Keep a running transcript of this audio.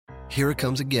Here it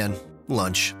comes again.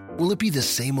 Lunch. Will it be the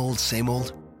same old, same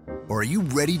old? Or are you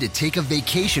ready to take a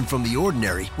vacation from the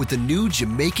ordinary with the new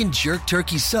Jamaican Jerk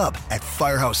Turkey Sub at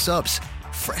Firehouse Subs?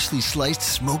 Freshly sliced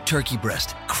smoked turkey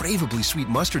breast, craveably sweet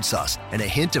mustard sauce, and a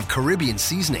hint of Caribbean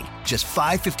seasoning. Just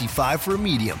 $5.55 for a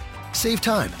medium. Save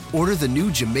time. Order the new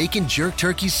Jamaican Jerk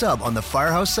Turkey Sub on the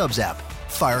Firehouse Subs app.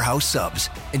 Firehouse Subs.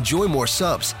 Enjoy more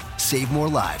subs. Save more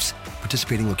lives.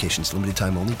 Participating locations. Limited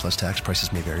time only, plus tax.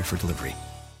 Prices may vary for delivery.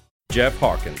 Jeff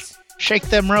Hawkins. Shake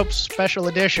Them Ropes Special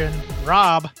Edition.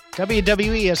 Rob,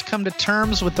 WWE has come to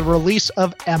terms with the release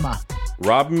of Emma.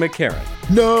 Rob McCarran.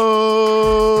 No!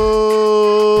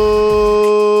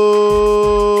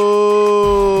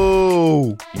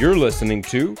 You're listening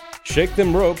to Shake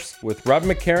Them Ropes with Rob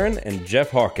McCarran and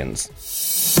Jeff Hawkins.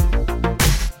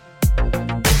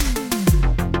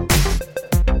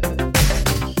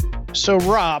 So,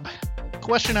 Rob,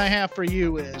 question I have for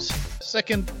you is,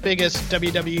 second biggest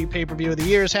WWE pay-per-view of the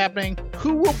year is happening.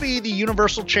 Who will be the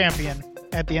Universal Champion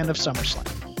at the end of SummerSlam?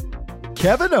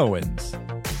 Kevin Owens.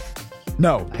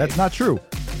 No, that's not true.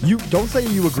 You don't say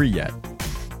you agree yet.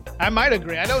 I might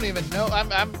agree. I don't even know.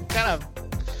 I'm kind of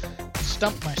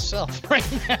stumped myself right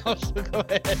now, so go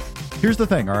ahead. Here's the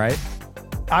thing, all right?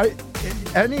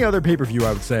 Any other pay-per-view,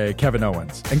 I would say Kevin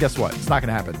Owens. And guess what? It's not going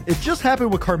to happen. It just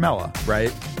happened with Carmella,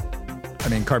 right? I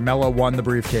mean, Carmella won the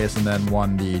briefcase and then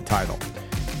won the title.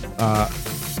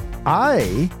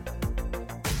 I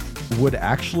would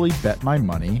actually bet my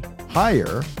money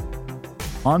higher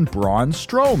on Braun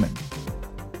Strowman.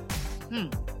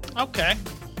 Okay.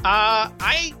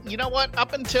 You know what?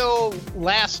 Up until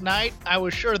last night, I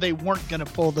was sure they weren't going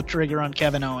to pull the trigger on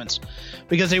Kevin Owens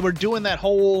because they were doing that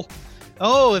whole,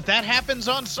 if that happens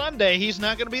on Sunday, he's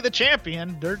not going to be the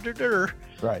champion.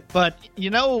 Right. But you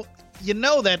know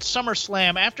that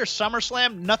SummerSlam, after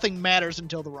SummerSlam, nothing matters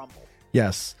until the Rumble.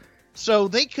 Yes. So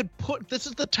they could this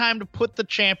is the time to put the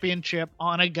championship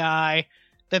on a guy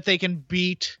that they can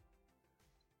beat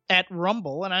at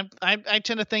Rumble. And I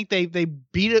tend to think they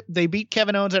beat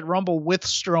Kevin Owens at Rumble with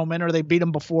Strowman, or they beat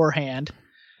him beforehand.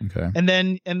 Okay. And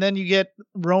then you get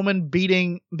Roman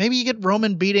beating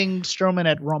Strowman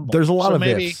at Rumble. There's a lot of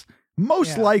ifs.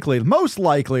 Most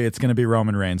likely it's going to be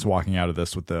Roman Reigns walking out of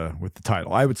this with the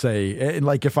title. I would say,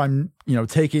 like, if I'm,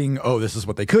 taking, this is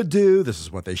what they could do, this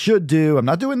is what they should do. I'm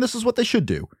not doing this is what they should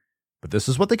do, but this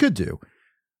is what they could do.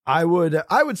 I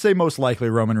would say most likely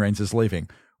Roman Reigns is leaving.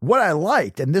 What I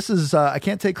liked, and this is, I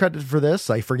can't take credit for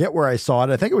this. I forget where I saw it.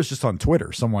 I think it was just on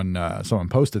Twitter. Someone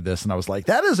posted this and I was like,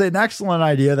 that is an excellent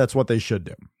idea. That's what they should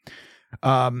do.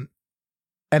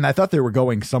 And I thought they were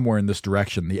going somewhere in this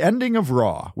direction. The ending of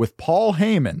Raw with Paul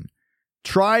Heyman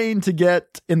trying to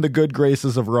get in the good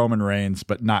graces of Roman Reigns,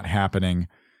 but not happening.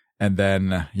 And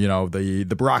then,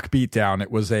 the Brock beatdown.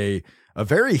 It was a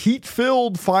very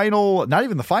heat-filled final, not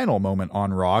even the final moment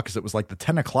on Raw, because it was like the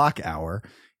 10 o'clock hour,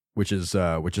 which is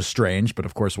strange. But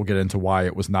of course, we'll get into why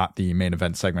it was not the main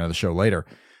event segment of the show later.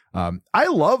 I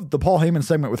loved the Paul Heyman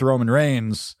segment with Roman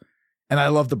Reigns, and I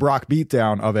loved the Brock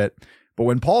beatdown of it. But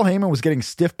when Paul Heyman was getting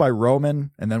stiffed by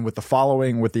Roman, and then with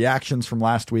the actions from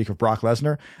last week of Brock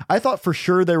Lesnar, I thought for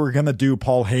sure they were going to do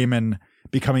Paul Heyman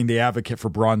becoming the advocate for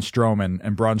Braun Strowman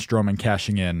and Braun Strowman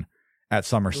cashing in at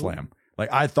SummerSlam.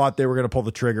 Like, I thought they were going to pull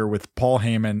the trigger with Paul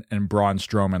Heyman and Braun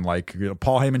Strowman. Like,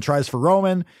 Paul Heyman tries for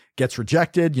Roman, gets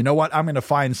rejected. You know what? I'm going to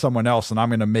find someone else and I'm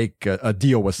going to make a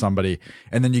deal with somebody.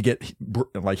 And then you get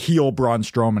heel Braun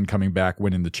Strowman coming back,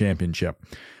 winning the championship.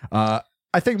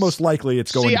 I think most likely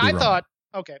it's going to be Roman.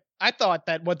 I thought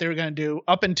that what they were going to do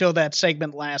up until that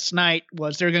segment last night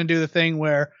was they're going to do the thing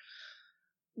where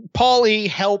Paulie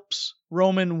helps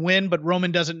Roman win, but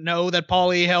Roman doesn't know that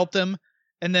Paulie helped him.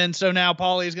 And then so now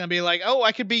Paulie's going to be like,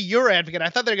 I could be your advocate. I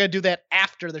thought they were going to do that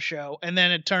after the show. And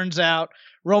then it turns out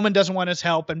Roman doesn't want his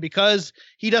help. And because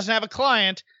he doesn't have a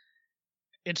client,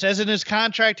 it says in his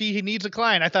contract he needs a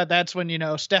client. I thought that's when,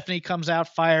 Stephanie comes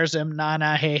out, fires him,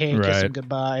 hey, right. Kiss him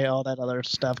goodbye, all that other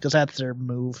stuff, because that's their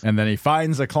move. And then he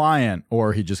finds a client,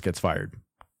 or he just gets fired,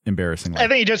 embarrassingly. I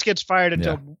think he just gets fired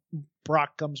until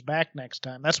Brock comes back next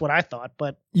time. That's what I thought.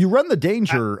 But you run the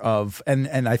danger of,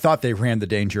 and I thought they ran the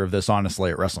danger of this,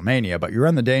 honestly, at WrestleMania, but you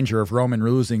run the danger of Roman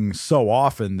losing so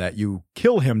often that you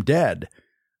kill him dead.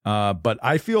 But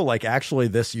I feel like actually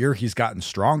this year he's gotten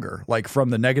stronger. Like, from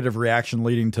the negative reaction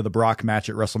leading to the Brock match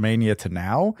at WrestleMania to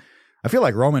now, I feel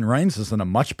like Roman Reigns is in a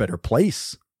much better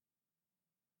place.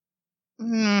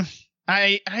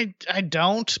 I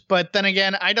don't, but then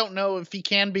again, I don't know if he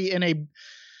can be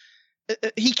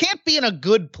he can't be in a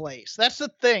good place. That's the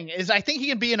thing, is I think he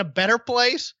can be in a better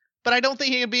place, but I don't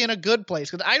think he can be in a good place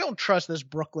because I don't trust this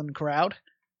Brooklyn crowd.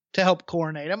 to help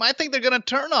coronate him. I think they're going to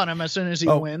turn on him as soon as he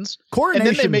wins.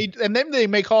 Coronation. And then they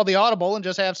may call the audible and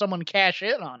just have someone cash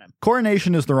in on him.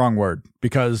 Coronation is the wrong word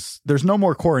because there's no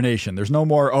more coronation. There's no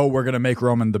more, we're going to make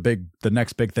Roman the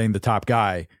next big thing, the top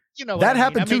guy. You know that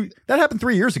happened that happened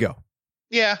 3 years ago.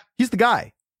 Yeah. He's the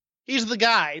guy. He's the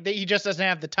guy. He just doesn't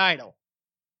have the title.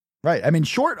 Right. I mean,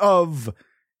 short of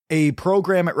a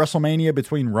program at WrestleMania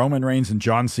between Roman Reigns and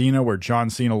John Cena where John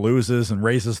Cena loses and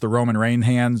raises the Roman Reigns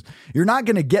hands, you're not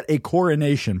going to get a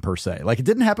coronation per se. Like it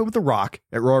didn't happen with The Rock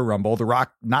at Royal Rumble. The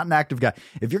Rock, not an active guy.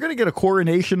 If you're going to get a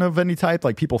coronation of any type,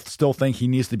 like people still think he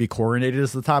needs to be coronated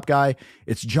as the top guy,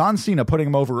 it's John Cena putting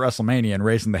him over at WrestleMania and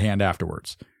raising the hand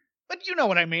afterwards. But you know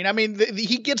what I mean. I mean,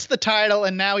 he gets the title,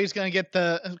 and now he's going to get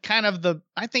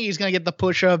I think he's going to get the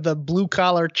push of the blue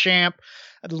collar champ,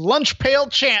 lunch pail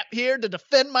champ here to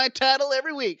defend my title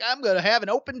every week. I'm going to have an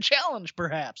open challenge,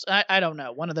 perhaps. I don't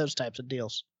know. One of those types of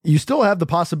deals. You still have the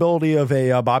possibility of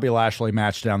a Bobby Lashley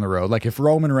match down the road. Like if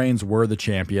Roman Reigns were the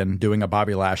champion, doing a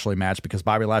Bobby Lashley match because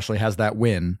Bobby Lashley has that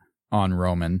win on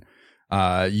Roman.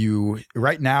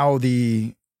 Right now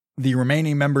the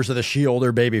remaining members of the Shield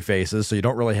are baby faces, so you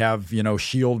don't really have,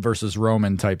 Shield versus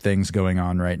Roman type things going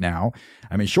on right now.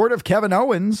 I mean, short of Kevin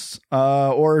Owens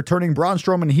or turning Braun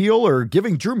Strowman heel or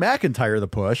giving Drew McIntyre the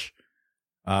push,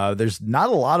 there's not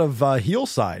a lot of heel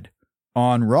side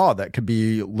on Raw that could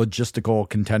be logistical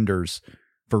contenders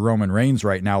for Roman Reigns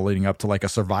right now leading up to like a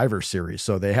Survivor Series.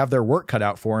 So they have their work cut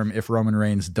out for him if Roman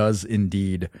Reigns does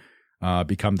indeed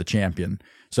become the champion.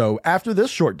 So after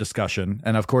this short discussion,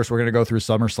 and of course we're going to go through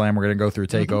SummerSlam, we're going to go through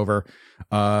TakeOver,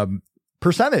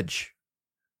 percentage,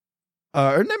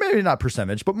 or maybe not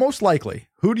percentage, but most likely,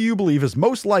 who do you believe is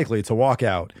most likely to walk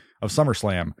out of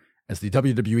SummerSlam as the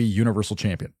WWE Universal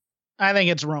Champion? I think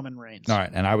it's Roman Reigns. All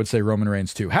right, and I would say Roman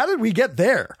Reigns too. How did we get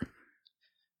there?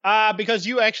 Because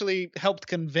you actually helped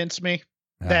convince me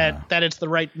that it's the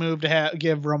right move to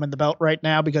give Roman the belt right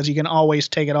now, because you can always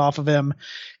take it off of him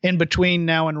in between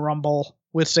now and Rumble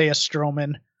with, say, a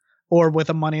Strowman or with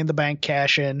a Money in the Bank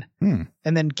cash in, and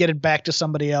then get it back to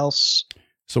somebody else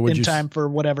time for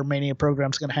whatever Mania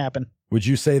program's going to happen. Would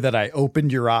you say that I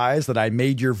opened your eyes, that I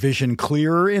made your vision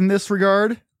clearer in this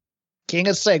regard? King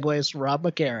of segues, Rob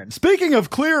McCarran. Speaking of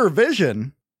clearer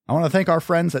vision, I want to thank our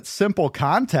friends at Simple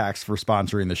Contacts for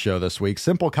sponsoring the show this week.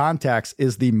 Simple Contacts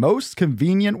is the most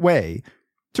convenient way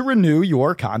to renew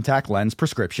your contact lens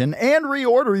prescription and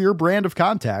reorder your brand of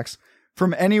contacts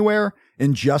from anywhere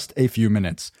in just a few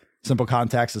minutes. Simple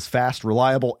Contacts is fast,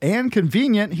 reliable, and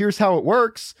convenient. Here's how it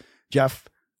works. Jeff,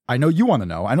 I know you want to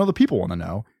know. I know the people want to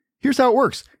know. Here's how it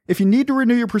works. If you need to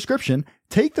renew your prescription,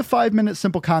 take the 5-minute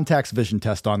Simple Contacts vision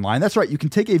test online. That's right. You can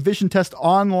take a vision test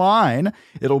online.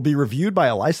 It'll be reviewed by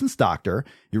a licensed doctor.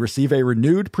 You receive a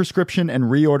renewed prescription and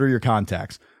reorder your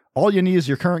contacts. All you need is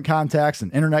your current contacts,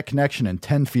 an internet connection, and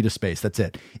 10 feet of space. That's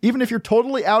it. Even if you're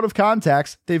totally out of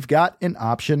contacts, they've got an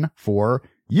option for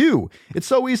you. It's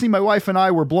so easy. My wife and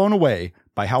I were blown away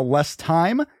by how less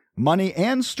time, money,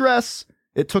 and stress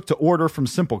it took to order from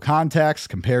Simple Contacts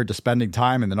compared to spending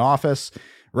time in an office.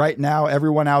 Right now,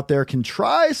 everyone out there can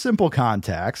try Simple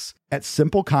Contacts at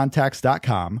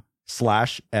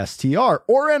simplecontacts.com/STR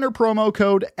or enter promo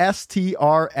code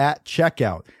STR at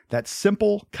checkout. That's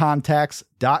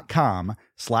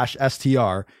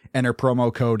simplecontacts.com/STR. Enter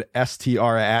promo code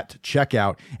STR at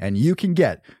checkout, and you can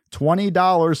get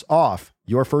 $20 off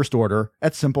your first order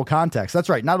at Simple Contacts. That's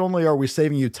right. Not only are we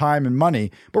saving you time and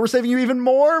money, but we're saving you even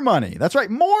more money. That's right.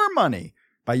 More money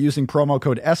by using promo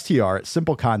code STR at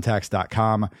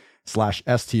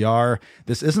simplecontacts.com/STR.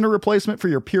 This isn't a replacement for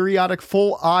your periodic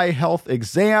full eye health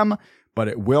exam, but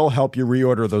it will help you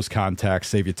reorder those contacts,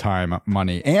 save you time,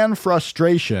 money, and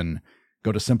frustration.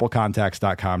 Go to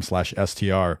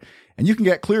simplecontacts.com/STR, and you can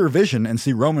get clear vision and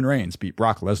see Roman Reigns beat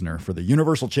Brock Lesnar for the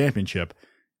Universal Championship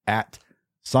at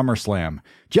SummerSlam.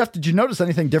 Jeff, did you notice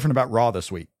anything different about Raw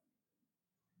this week?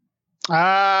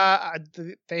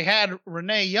 They had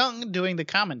Renee Young doing the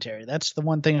commentary. That's the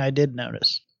one thing I did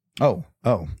notice. Oh,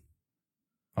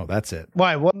 that's it.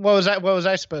 Why? What was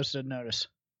I supposed to notice?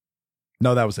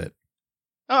 No, that was it.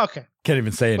 Oh, okay. Can't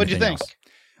even say anything. What'd you think?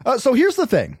 Else. So here's the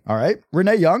thing. All right.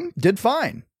 Renee Young did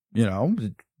fine,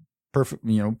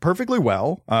 perfectly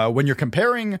well. When you're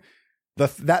comparing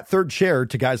that third chair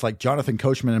to guys like Jonathan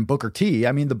Coachman and Booker T,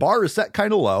 I mean, the bar is set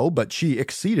kind of low, but she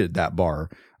exceeded that bar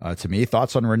to me.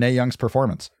 Thoughts on Renee Young's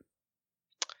performance?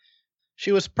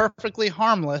 She was perfectly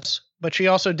harmless, but she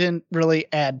also didn't really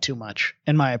add too much,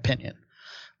 in my opinion.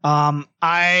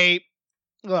 I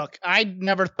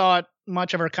never thought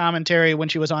much of her commentary when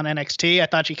she was on NXT. I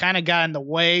thought she kind of got in the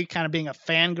way, kind of being a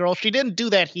fangirl. She didn't do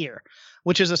that here,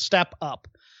 which is a step up.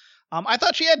 I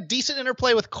thought she had decent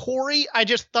interplay with Corey. I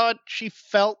just thought she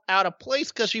felt out of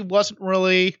place because she wasn't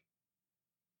really.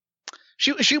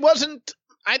 She wasn't.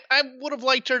 I would have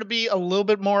liked her to be a little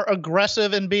bit more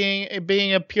aggressive in being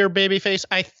a pure babyface,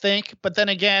 I think. But then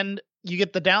again, you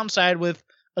get the downside with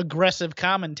aggressive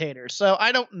commentators. So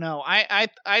I don't know. I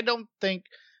don't think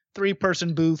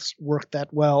 3-person booths work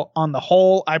that well on the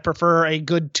whole. I prefer a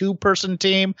good 2-person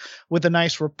team with a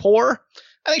nice rapport.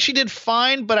 I think she did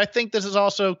fine, but I think this is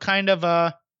also kind of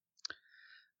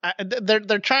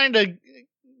they're trying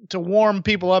to warm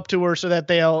people up to her so that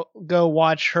they'll go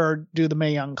watch her do the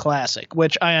Mae Young Classic,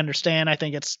 which I understand. I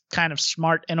think it's kind of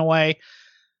smart in a way,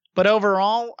 but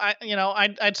overall,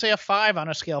 I'd say a 5 on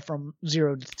a scale from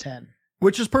 0 to 10,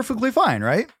 which is perfectly fine,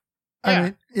 right? Yeah. I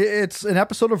mean, it's an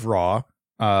episode of Raw.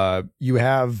 You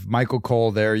have Michael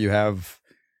Cole there. You have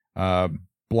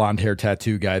blonde hair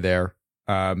tattoo guy there.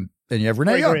 And you have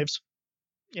Renee Young. Graves.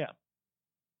 Yeah.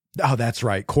 Oh, that's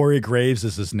right. Corey Graves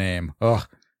is his name. Ugh.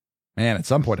 Man, at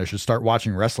some point I should start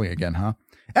watching wrestling again, huh?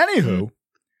 Anywho,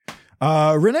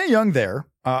 Renee Young there.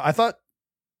 I thought,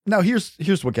 now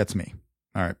here's what gets me.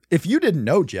 All right. If you didn't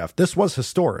know, Jeff, this was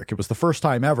historic. It was the first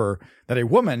time ever that a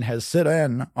woman has sit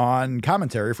in on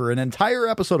commentary for an entire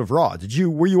episode of Raw.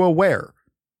 Were you aware?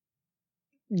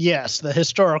 Yes, the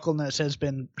historicalness has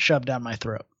been shoved down my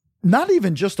throat. Not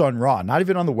even just on Raw, not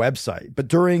even on the website, but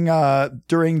during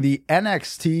the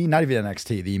NXT, not even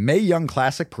NXT, the Mae Young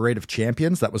Classic Parade of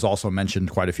Champions, that was also mentioned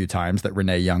quite a few times that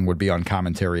Renee Young would be on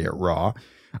commentary at Raw.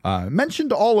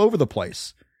 Mentioned all over the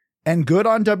place. And good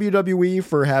on WWE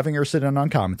for having her sit in on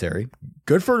commentary.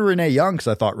 Good for Renee Young, because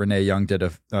I thought Renee Young did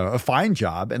a fine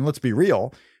job. And let's be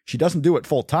real, she doesn't do it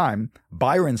full time.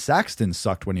 Byron Saxton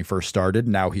sucked when he first started.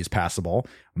 Now he's passable.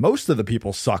 Most of the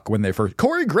people suck when they first.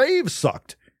 Corey Graves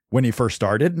sucked when he first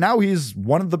started. Now he's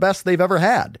one of the best they've ever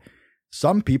had.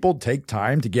 Some people take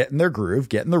time to get in their groove,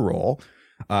 get in the role.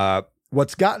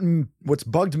 What's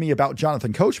bugged me about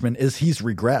Jonathan Coachman is he's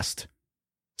regressed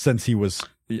since he was,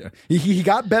 he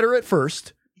got better at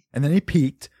first and then he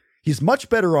peaked. He's much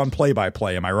better on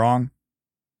play-by-play. Am I wrong?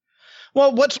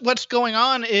 Well, what's going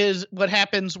on is what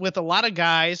happens with a lot of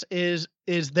guys is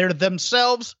they're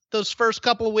themselves those first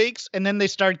couple of weeks, and then they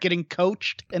start getting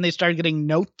coached and they start getting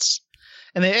notes.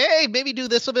 And they, maybe do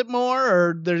this a bit more,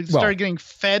 or they start getting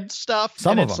fed stuff.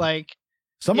 Some of them.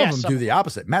 Some of them do the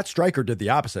opposite. Matt Stryker did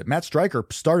the opposite. Matt Stryker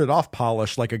started off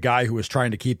polished like a guy who was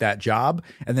trying to keep that job,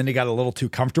 and then he got a little too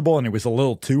comfortable and he was a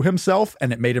little to himself,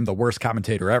 and it made him the worst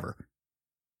commentator ever.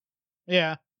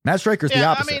 Yeah. Matt Stryker's the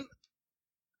opposite. I mean,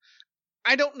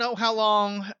 I don't know how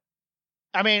long.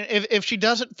 I mean, if she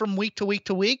does it from week to week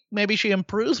to week, maybe she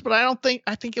improves, but I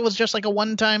think it was just like a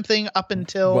one-time thing up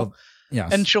until. Well,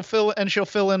 yes. And she'll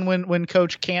fill in when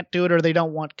coach can't do it or they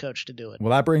don't want coach to do it.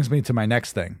 Well, that brings me to my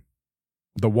next thing,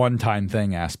 the one-time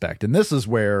thing aspect. And this is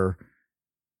where,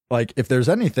 like, if there's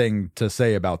anything to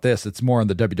say about this, it's more on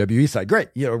the WWE side. Great.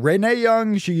 Renee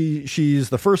Young, she's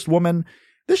the first woman.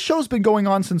 This show's been going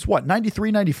on since what?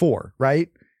 93, 94, right?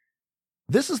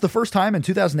 This is the first time in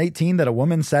 2018 that a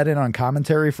woman sat in on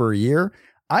commentary for a year.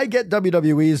 I get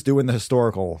WWE's doing the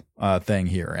historical thing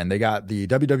here, and they got the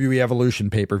WWE Evolution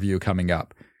pay-per-view coming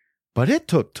up. But it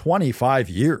took 25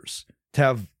 years to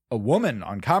have a woman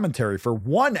on commentary for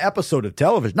one episode of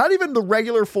television, not even the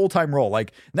regular full-time role.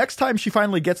 Like, next time she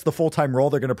finally gets the full-time role,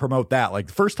 they're going to promote that. Like,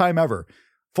 the first time ever,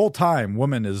 full-time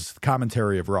woman is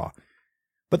commentary of Raw.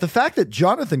 But the fact that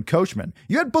Jonathan Coachman,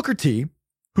 you had Booker T,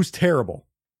 who's terrible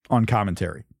on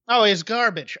commentary. Oh, he's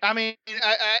garbage. I mean,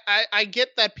 I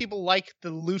get that people like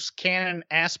the loose cannon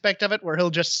aspect of it, where he'll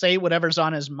just say whatever's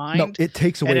on his mind. No, it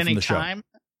takes away from the show.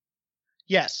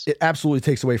 Yes. It absolutely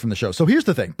takes away from the show. So here's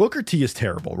the thing. Booker T is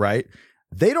terrible, right?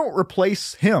 They don't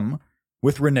replace him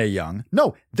with Renee Young.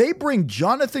 No, they bring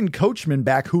Jonathan Coachman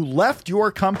back, who left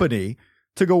your company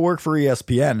to go work for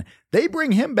ESPN. They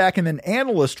bring him back in an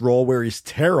analyst role where he's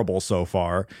terrible so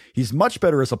far. He's much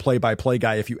better as a play-by-play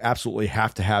guy if you absolutely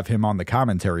have to have him on the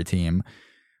commentary team.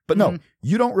 But no,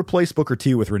 you don't replace Booker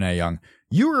T with Renee Young.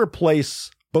 You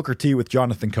replace Booker T with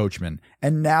Jonathan Coachman,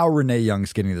 and now Renee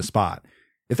Young's getting the spot.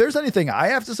 If there's anything I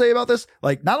have to say about this,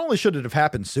 like, not only should it have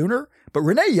happened sooner, but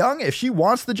Renee Young, if she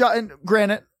wants the job, and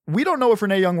granted, we don't know if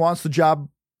Renee Young wants the job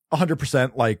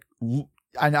 100%, like,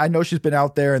 I know she's been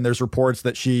out there and there's reports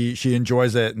that she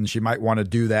enjoys it and she might want to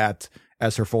do that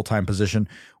as her full-time position.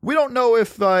 We don't know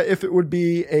if it would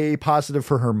be a positive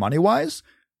for her money-wise,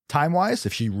 time-wise,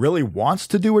 if she really wants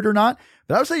to do it or not.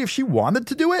 But I would say if she wanted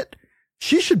to do it,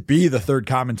 she should be the third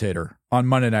commentator on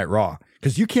Monday Night Raw,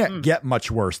 because you can't get much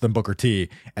worse than Booker T,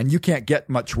 and you can't get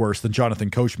much worse than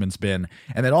Jonathan Coachman's been.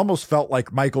 And it almost felt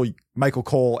like Michael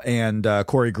Cole and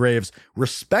Corey Graves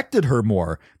respected her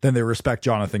more than they respect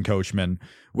Jonathan Coachman,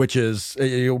 which is,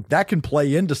 that can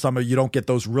play into some of, you don't get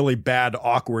those really bad,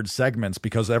 awkward segments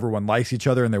because everyone likes each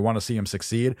other and they want to see him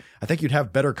succeed. I think you'd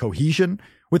have better cohesion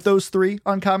with those three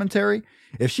on commentary.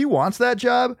 If she wants that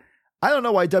job, I don't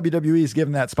know why WWE is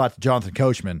giving that spot to Jonathan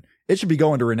Coachman. It should be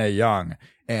going to Renee Young.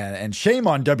 And shame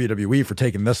on WWE for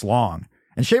taking this long.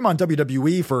 And shame on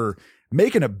WWE for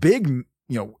making a big,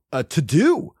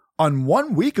 to-do on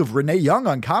 1 week of Renee Young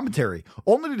on commentary,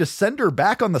 only to send her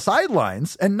back on the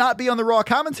sidelines and not be on the Raw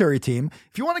commentary team.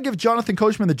 If you want to give Jonathan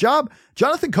Coachman the job,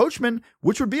 Jonathan Coachman,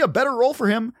 which would be a better role for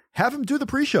him, have him do the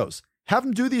pre-shows. Have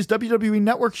him do these WWE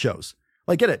Network shows.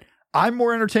 Like, get it. I'm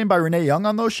more entertained by Renee Young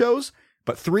on those shows,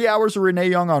 but 3 hours of Renee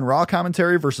Young on Raw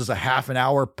commentary versus a half an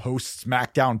hour post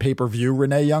SmackDown pay-per-view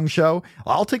Renee Young show,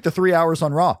 I'll take the 3 hours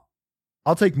on Raw.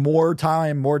 I'll take more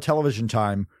time, more television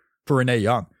time for Renee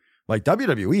Young. Like,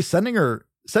 WWE sending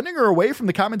her away from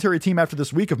the commentary team after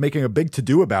this week of making a big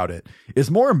to-do about it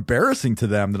is more embarrassing to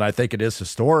them than I think it is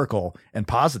historical and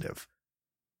positive.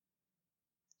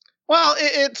 Well,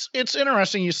 it's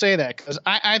interesting you say that, because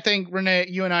I think, Renee,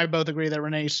 you and I both agree that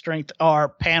Renee's strength are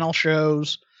panel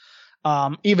shows,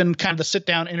 even kind of the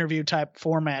sit-down interview type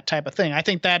format type of thing. I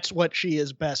think that's what she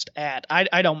is best at.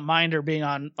 I don't mind her being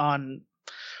on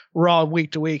Raw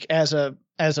week to week as a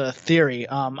theory.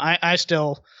 I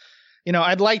still,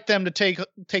 I'd like them to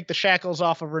take the shackles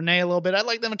off of Renee a little bit. I'd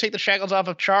like them to take the shackles off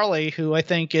of Charlie, who I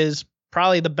think is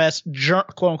probably the best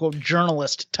quote unquote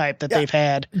journalist type that they've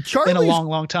had in a long,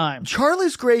 long time.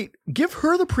 Charlie's great. Give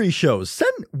her the pre-shows.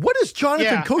 What is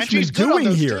Jonathan Coachman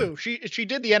doing here? Too. She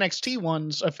did the NXT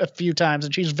ones a few times,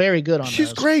 and she's very good on those.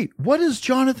 She's great. What is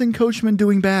Jonathan Coachman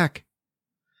doing back?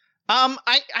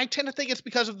 I tend to think it's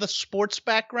because of the sports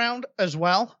background as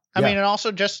well. I mean, and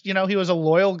also just, he was a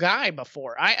loyal guy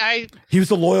before. He was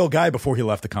a loyal guy before he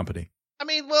left the company. I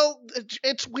mean, well,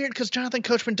 it's weird because Jonathan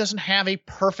Coachman doesn't have a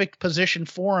perfect position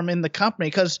for him in the company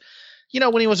because,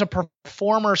 when he was a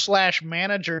performer /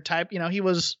 manager type, he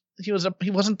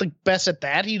wasn't the best at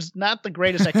that. He's not the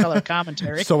greatest at color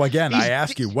commentary. So again, I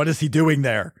ask you, what is he doing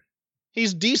there?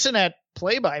 He's decent at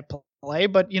play-by-play,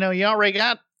 but you already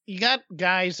got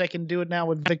guys that can do it now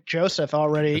with Vic Joseph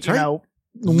already.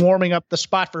 Warming up the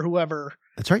spot for whoever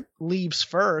leaves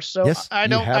first. So yes, I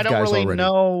don't really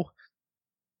know.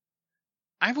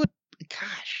 I would,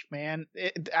 gosh, man,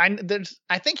 I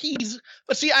think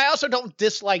but see, I also don't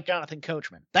dislike Jonathan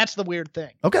Coachman. That's the weird thing.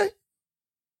 Okay.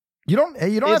 You don't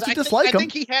have to dislike him.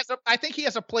 I think he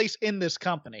has a place in this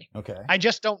company. Okay. I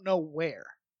just don't know where.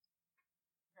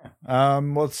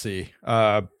 Let's see.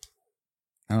 I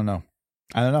don't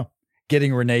know.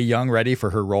 Getting Renee Young ready for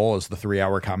her role as the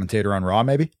 3-hour commentator on Raw,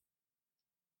 maybe?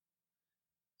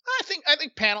 I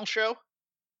think panel show.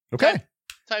 Okay.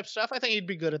 Type stuff. I think he'd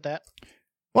be good at that.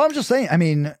 Well, I'm just saying, I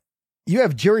mean, you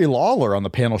have Jerry Lawler on the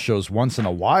panel shows once in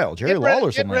a while. Jerry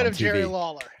Lawler's get only rid on of TV. Jerry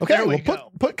Lawler. Okay,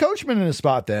 put Coachman in his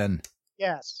spot then.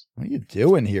 Yes. What are you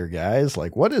doing here, guys?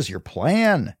 Like, what is your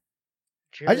plan?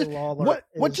 Lawler.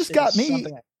 What just got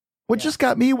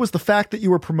me was the fact that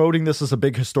you were promoting this as a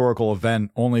big historical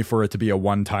event only for it to be a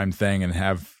one-time thing and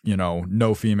have,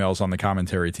 no females on the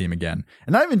commentary team again.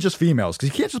 And not even just females, because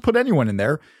you can't just put anyone in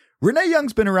there. Renee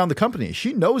Young's been around the company.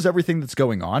 She knows everything that's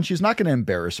going on. She's not going to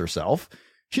embarrass herself.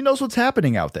 She knows what's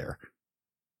happening out there.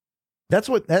 That's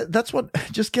what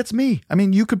just gets me. I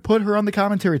mean, you could put her on the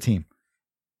commentary team.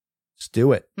 Just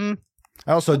do it.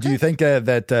 Also, do you think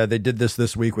that they did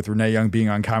this week with Renee Young being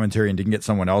on commentary and didn't get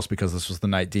someone else because this was the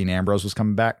night Dean Ambrose was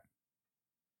coming back?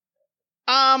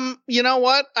 You know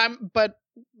what? But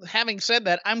having said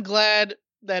that, I'm glad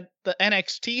that the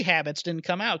NXT habits didn't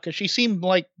come out because she seemed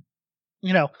like,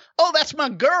 oh, that's my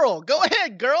girl. Go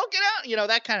ahead, girl, get out.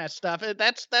 That kind of stuff.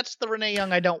 That's the Renee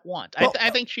Young I don't want. Well, I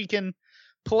think she can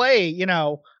play,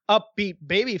 upbeat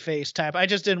babyface type. I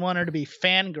just didn't want her to be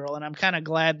fangirl, and I'm kind of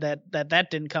glad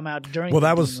that didn't come out during. Well,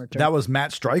 that was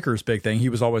Matt Stryker's big thing. He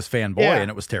was always fanboy,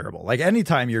 and it was terrible. Like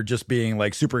anytime you're just being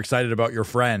like super excited about your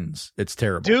friends, it's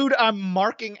terrible. Dude, I'm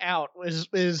marking out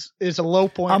is a low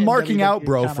point. I'm marking out,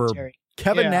 bro, commentary. For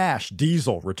Kevin Nash,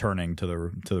 Diesel returning to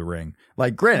the ring.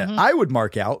 Like, granted, I would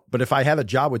mark out, but if I had a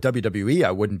job with WWE,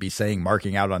 I wouldn't be saying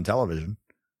marking out on television.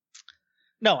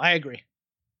 No, I agree.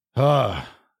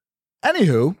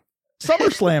 Anywho,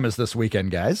 SummerSlam is this weekend,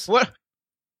 guys. What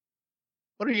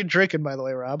are you drinking, by the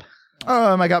way, Rob?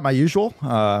 I got my usual.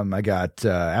 I got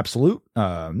Absolute.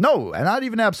 No, not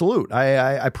even Absolute.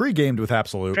 I pre-gamed with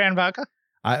Absolute. Tran vodka?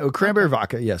 Cranberry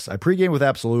vodka, yes. I pregame with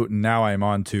Absolute, and now I'm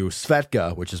on to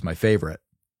Svedka, which is my favorite.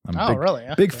 I'm really?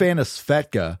 Okay. Big fan of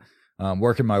Svedka.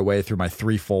 Working my way through my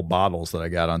 3 full bottles that I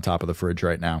got on top of the fridge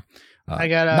right now.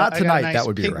 Not tonight. That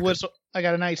would be a record. I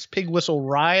got a nice pig whistle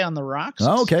rye on the rocks.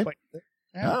 Oh, okay.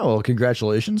 Yeah. Oh, well,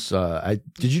 congratulations.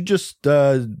 Did you just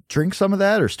drink some of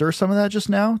that or stir some of that just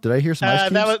now? Did I hear some ice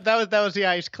cubes? That was the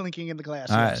ice clinking in the glass.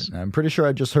 Yes. I'm pretty sure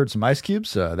I just heard some ice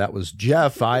cubes. That was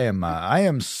Jeff. I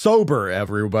am sober,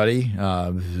 everybody.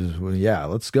 Yeah,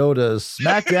 let's go to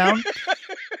SmackDown.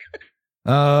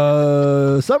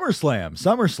 SummerSlam,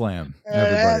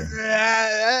 everybody.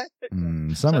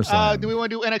 SummerSlam. Do we want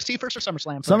to do NXT first or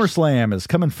SummerSlam first? SummerSlam is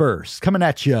coming first, coming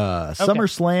at you. Okay.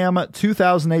 SummerSlam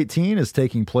 2018 is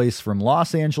taking place from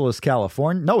Los Angeles,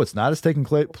 California. No, it's not. It's taking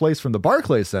place from the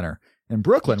Barclays Center in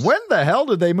Brooklyn. When the hell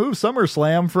did they move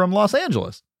SummerSlam from Los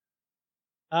Angeles?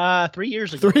 3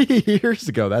 years ago. 3 years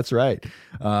ago. That's right.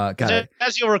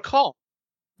 As you'll recall,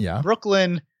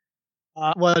 Brooklyn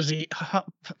was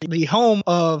the home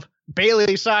of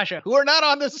Bayley Sasha, who are not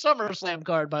on this SummerSlam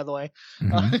card, by the way.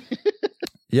 Mm-hmm.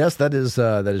 Yes, that is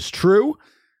true.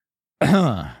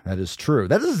 That is true.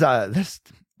 That's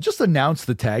just announce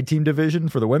the tag team division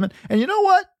for the women. And you know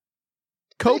what?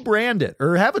 Co-brand it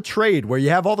or have a trade where you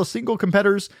have all the single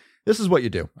competitors. This is what you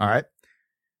do. All right.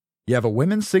 You have a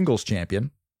women's singles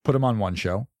champion, put them on one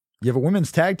show. You have a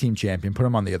women's tag team champion, put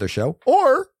them on the other show.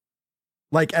 Or,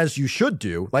 like, as you should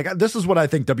do, like, this is what I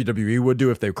think WWE would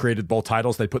do if they created both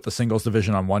titles. They put the singles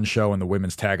division on one show and the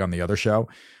women's tag on the other show,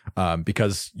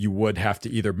 because you would have to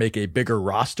either make a bigger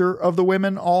roster of the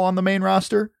women all on the main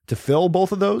roster to fill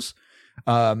both of those.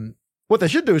 What they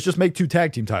should do is just make 2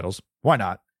 tag team titles. Why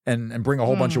not? And bring a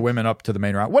whole bunch of women up to the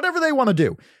main roster. Whatever they want to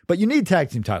do. But you need tag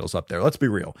team titles up there. Let's be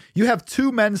real. You have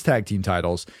 2 men's tag team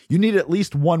titles. You need at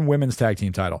least 1 women's tag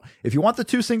team title. If you want the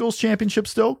 2 singles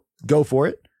championships still, go for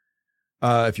it.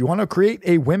 If you want to create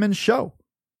a women's show,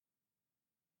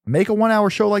 make a 1-hour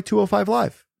show like 205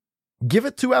 Live. Give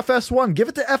it to FS1. Give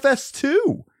it to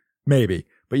FS2, maybe.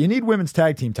 But you need women's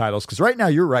tag team titles because right now,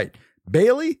 you're right.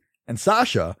 Bayley and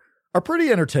Sasha are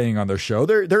pretty entertaining on their show.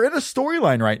 They're in a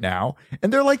storyline right now,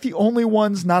 and they're like the only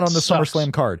ones not on the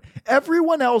SummerSlam card.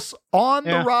 Everyone else on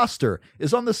the roster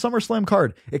is on the SummerSlam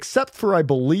card, except for, I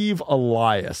believe,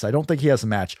 Elias. I don't think he has a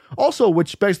match. Also,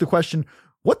 which begs the question,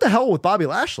 what the hell with Bobby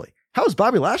Lashley? How does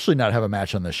Bobby Lashley not have a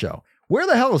match on this show? Where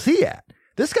the hell is he at?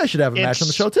 This guy should have a match on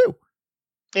the show too.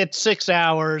 It's 6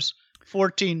 hours,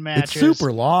 14 matches. It's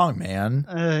super long, man.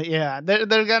 Yeah, they're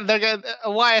gonna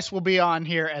Elias will be on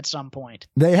here at some point.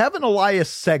 They have an Elias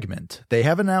segment. They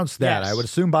have announced that. Yes. I would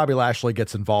assume Bobby Lashley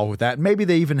gets involved with that. Maybe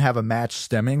they even have a match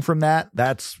stemming from that.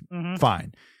 That's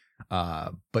fine.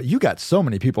 But you got so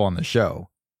many people on the show,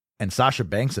 and Sasha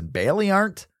Banks and Bayley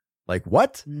aren't. Like,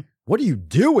 what? What are you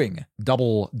doing,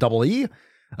 double E?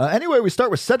 Anyway, we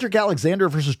start with Cedric Alexander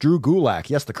versus Drew Gulak.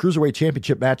 Yes, the Cruiserweight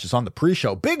Championship match is on the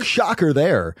pre-show. Big shocker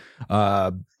there.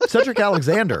 Cedric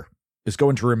Alexander is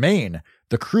going to remain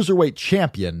the Cruiserweight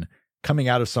Champion coming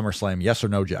out of SummerSlam. Yes or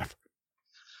no, Jeff?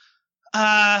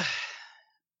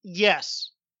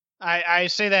 Yes. I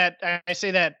say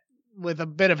that with a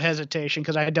bit of hesitation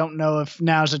because I don't know if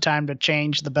now's the time to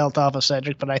change the belt off of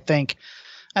Cedric, but I think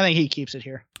he keeps it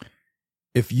here.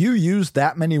 If you use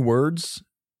that many words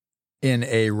in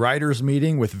a writer's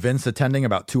meeting with Vince attending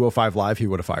about 205 Live, he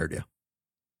would have fired you.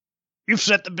 You've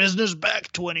set the business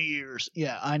back 20 years.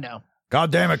 Yeah, I know.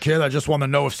 God damn it, kid. I just want to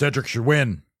know if Cedric should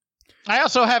win. I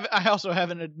also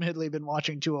haven't admittedly been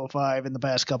watching 205 in the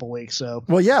past couple weeks. So,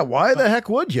 well, yeah. Why the heck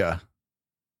would you?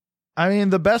 I mean,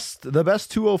 the best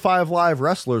 205 Live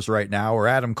wrestlers right now are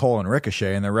Adam Cole and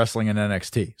Ricochet, and they're wrestling in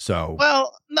NXT. So,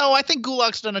 well, no, I think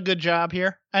Gulak's done a good job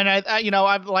here, and I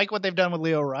like what they've done with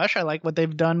Leo Rush. I like what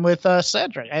they've done with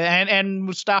Cedric, and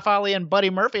Mustafa Ali and Buddy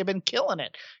Murphy have been killing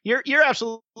it. You're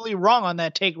absolutely wrong on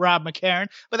that take, Rob McCarran,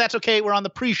 but that's okay. We're on the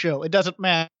pre-show. It doesn't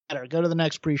matter. Go to the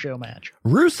next pre-show match.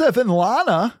 Rusev and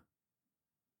Lana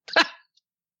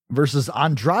versus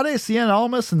Andrade Cien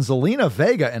Almas and Zelina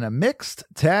Vega in a mixed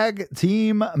tag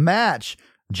team match.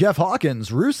 Jeff Hawkins,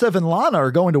 Rusev and Lana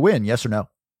are going to win. Yes or no?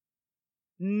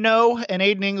 No, and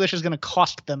Aiden English is going to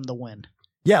cost them the win.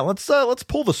 Yeah, let's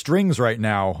pull the strings right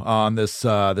now on this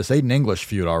Aiden English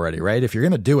feud already, right? If you're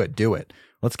going to do it, do it.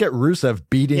 Let's get Rusev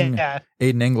beating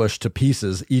Aiden English to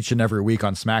pieces each and every week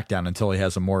on SmackDown until he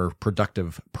has a more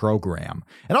productive program.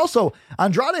 And also,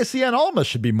 Andrade Cien Almas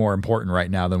should be more important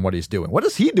right now than what he's doing. What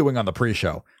is he doing on the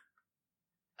pre-show?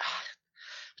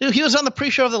 Dude, he was on the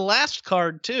pre-show of the last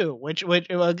card too, which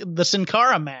the Sin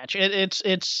Cara match.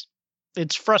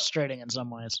 It's frustrating in some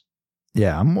ways.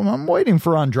 Yeah, I'm waiting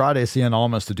for Andrade Cien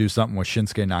Almas to do something with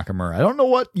Shinsuke Nakamura. I don't know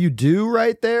what you do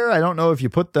right there. I don't know if you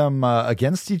put them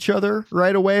against each other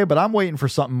right away, but I'm waiting for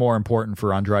something more important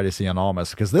for Andrade Cien Almas,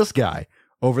 because this guy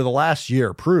over the last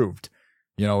year proved,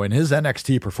 in his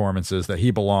NXT performances that he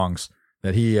belongs,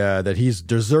 that he's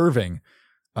deserving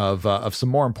of some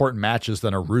more important matches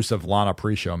than a Rusev Lana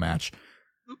pre-show match.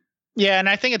 Yeah, and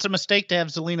I think it's a mistake to have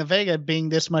Zelina Vega being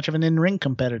this much of an in-ring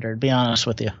competitor, to be honest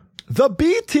with you. The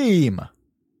B-Team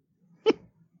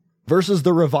versus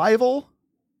the Revival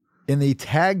in the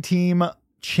Tag Team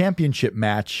Championship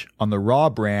match on the Raw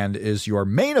brand is your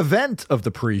main event of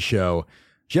the pre-show.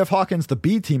 Jeff Hawkins, the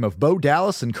B-Team of Bo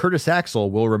Dallas and Curtis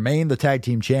Axel, will remain the Tag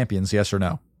Team Champions, yes or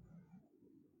no?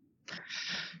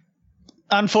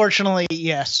 Unfortunately,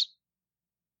 yes.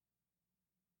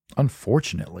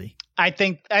 Unfortunately? I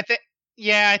think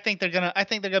they're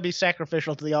gonna be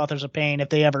sacrificial to the Authors of Pain if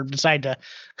they ever decide to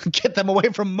get them away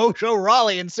from Mojo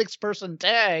Rawley in 6-person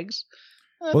tags.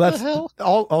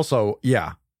 Also,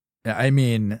 yeah. I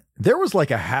mean, there was like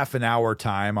a half an hour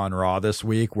time on Raw this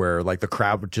week where like the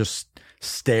crowd would just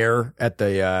stare at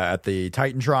the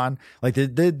Titantron. Like they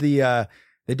did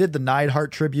the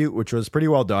Neidhart tribute, which was pretty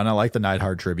well done. I like the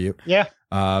Neidhart tribute. Yeah.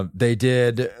 They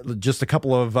did just a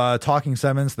couple of talking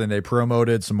segments. Then they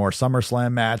promoted some more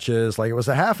SummerSlam matches. Like it was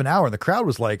a half an hour and the crowd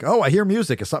was like, oh, I hear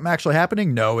music. Is something actually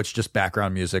happening? No, it's just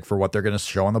background music for what they're going to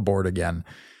show on the board again.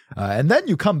 And then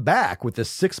you come back with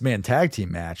this 6-man tag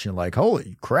team match and like,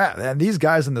 holy crap. And these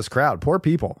guys in this crowd, poor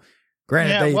people.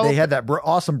 Granted, they had that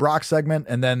awesome Brock segment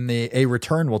and then a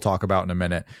return we'll talk about in a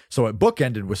minute. So it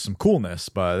bookended with some coolness,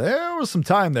 but there was some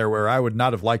time there where I would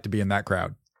not have liked to be in that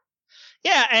crowd.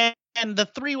 Yeah, and the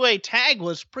 3-way tag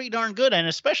was pretty darn good, and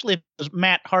especially if it was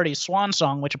Matt Hardy's swan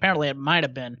song, which apparently it might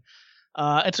have been.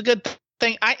 It's a good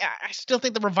thing. I still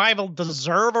think the Revival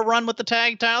deserve a run with the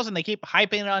tag titles, and they keep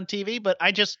hyping it on TV, but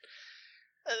I just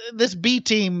this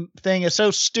B-Team thing is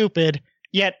so stupid,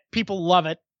 yet people love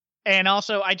it. And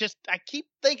also, I keep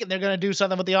thinking they're going to do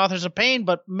something with the Authors of Pain,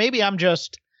 but maybe I'm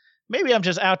just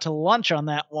out to lunch on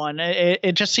that one.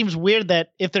 It just seems weird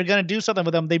that if they're going to do something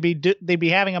with them, they'd be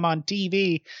having them on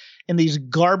TV in these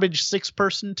garbage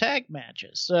 6-person tag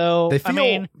matches. So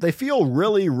they feel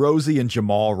really Rosie and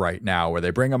Jamal right now, where they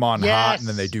bring them on hot and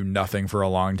then they do nothing for a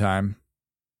long time.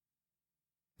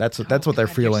 That's what they're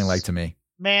feeling like to me.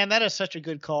 Man, that is such a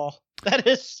good call. That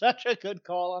is such a good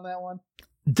call on that one.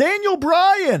 Daniel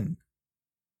Bryan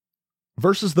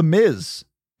versus The Miz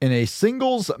in a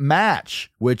singles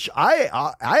match, which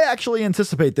I actually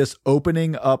anticipate this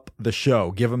opening up the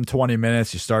show. Give them 20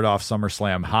 minutes. You start off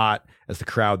SummerSlam hot as the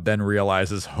crowd then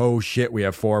realizes, oh shit, we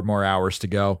have 4 more hours to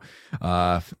go.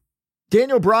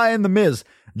 Daniel Bryan, The Miz.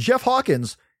 Jeff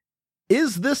Hawkins,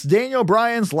 is this Daniel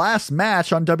Bryan's last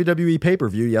match on WWE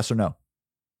pay-per-view? Yes or no?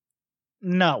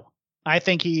 No, I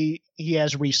think he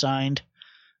has re-signed.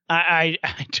 I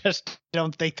just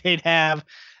don't think they'd have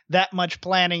that much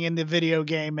planning in the video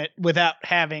game without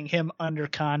having him under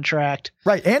contract.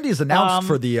 Right. Andy's announced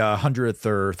for the 100th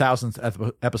or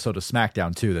 1000th episode of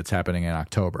SmackDown too that's happening in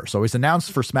October. So he's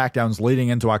announced for SmackDowns leading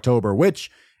into October,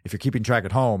 which, if you're keeping track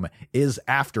at home, is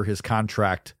after his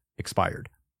contract expired.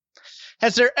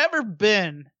 Has there ever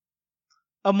been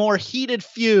a more heated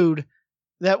feud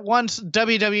that once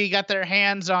WWE got their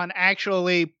hands on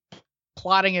actually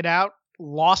plotting it out,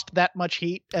 lost that much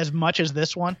heat as much as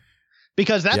this one?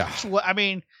 Because that's what, I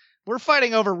mean, we're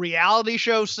fighting over reality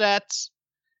show sets,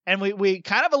 and we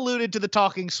kind of alluded to the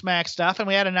Talking Smack stuff, and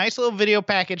we had a nice little video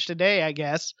package today, I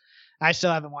guess. I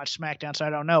still haven't watched SmackDown, so I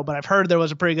don't know, but I've heard there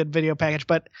was a pretty good video package.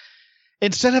 But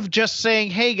instead of just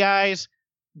saying, hey guys,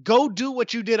 go do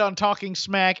what you did on Talking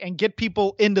Smack and get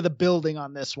people into the building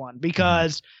on this one,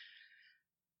 because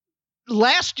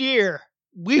last year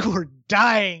we were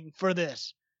dying for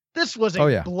this. This was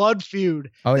a blood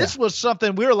feud. This was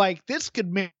something we were like, this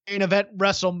could main event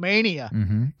WrestleMania.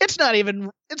 Mm-hmm. It's not even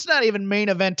main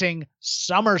eventing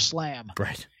SummerSlam.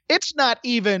 Right. It's not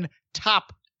even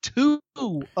top 2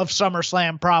 of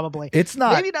SummerSlam, probably. It's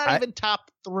not. Maybe not even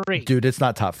top 3. Dude, it's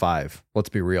not top 5. Let's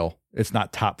be real. It's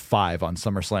not top 5 on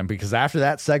SummerSlam, because after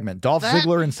that segment, Dolph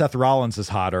Ziggler and Seth Rollins is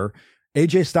hotter.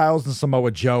 AJ Styles and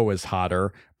Samoa Joe is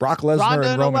hotter. Brock Lesnar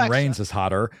and Roman Reigns is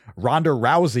hotter. Ronda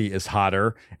Rousey is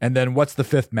hotter. And then what's the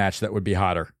 5th match that would be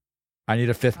hotter? I need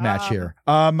a 5th match here.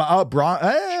 Braun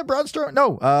Strowman.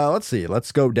 No, let's see.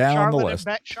 Let's go down the list.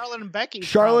 Charlotte and Becky.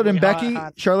 Charlotte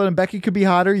and Becky could be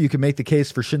hotter. You can make the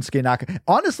case for Shinsuke Nakamura.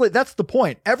 Honestly, that's the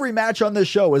point. Every match on this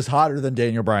show is hotter than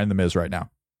Daniel Bryan The Miz right now.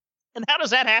 And how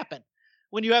does that happen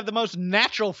when you have the most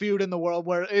natural feud in the world?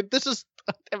 Where this is,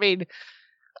 I mean,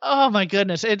 Oh my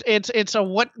goodness. It's a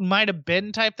what might have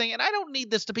been type thing. And I don't need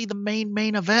this to be the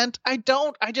main event. I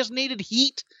just needed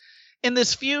heat in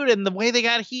this feud. And the way they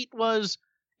got heat was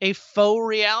a faux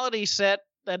reality set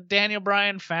that Daniel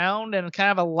Bryan found, and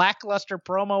kind of a lackluster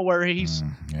promo where he's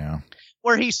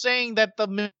saying that the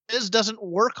Miz doesn't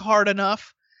work hard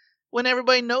enough when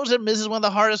everybody knows that Miz is one of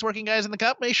the hardest working guys in the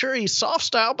company. Sure, he's soft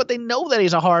style, but they know that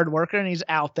he's a hard worker and he's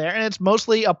out there, and it's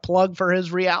mostly a plug for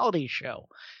his reality show.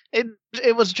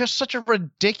 It was just such a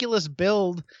ridiculous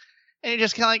build, and you're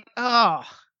just kind of like,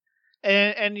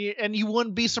 and you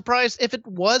wouldn't be surprised if it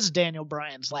was Daniel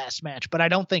Bryan's last match, but I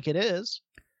don't think it is.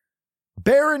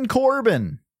 Baron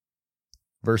Corbin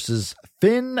versus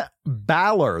Finn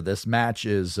Balor. This match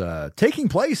is taking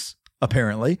place,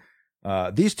 apparently.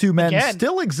 These two men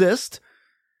still exist.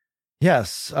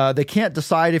 Yes, they can't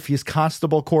decide if he's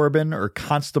Constable Corbin or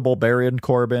Constable Baron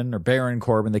Corbin or Baron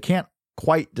Corbin. They can't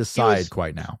quite decide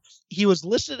quite now. He was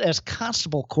listed as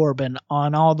Constable Corbin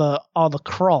on all the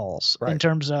crawls, right, in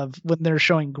terms of when they're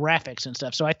showing graphics and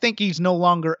stuff. So I think he's no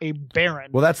longer a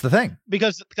Baron. Well, that's the thing.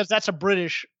 Because that's a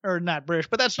British, or not British,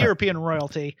 but that's European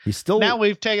royalty. He's still, now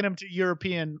we've taken him to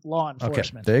European law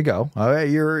enforcement. Okay, there you go. All right,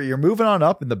 you're moving on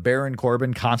up in the Baron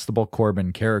Corbin, Constable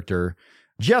Corbin character.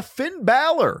 Jeff, Finn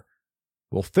Balor.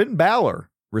 Will Finn Balor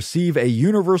receive a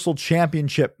Universal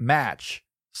Championship match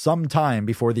sometime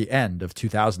before the end of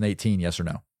 2018? Yes or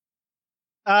no?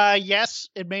 Yes,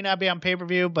 it may not be on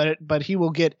pay-per-view, but he will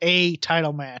get a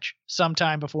title match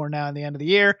sometime before now and the end of the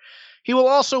year. He will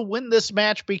also win this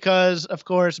match because, of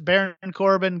course, Baron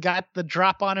Corbin got the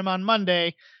drop on him on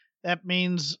Monday. That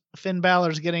means Finn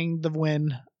Balor's getting the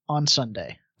win on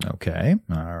Sunday. Okay.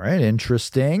 All right.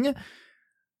 Interesting.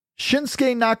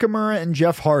 Shinsuke Nakamura and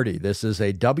Jeff Hardy. This is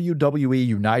a WWE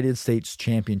United States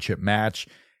Championship match.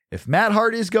 If Matt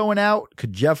Hardy's going out,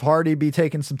 could Jeff Hardy be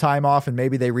taking some time off and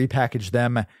maybe they repackage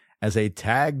them as a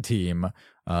tag team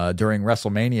during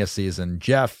WrestleMania season?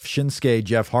 Shinsuke,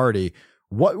 Jeff Hardy,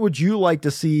 what would you like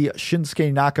to see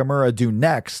Shinsuke Nakamura do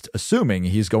next, assuming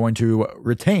he's going to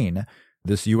retain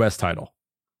this U.S. title?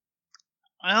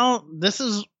 Well,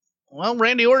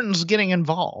 Randy Orton's getting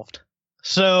involved.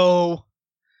 So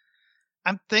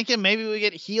I'm thinking maybe we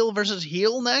get heel versus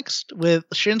heel next with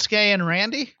Shinsuke and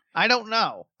Randy. I don't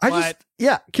know.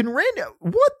 Can Randy,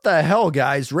 what the hell,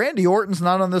 guys? Randy Orton's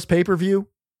not on this pay-per-view?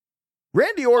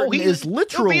 Randy Orton is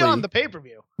literally... He'll be on the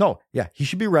pay-per-view. No, yeah, he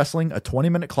should be wrestling a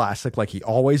 20-minute classic like he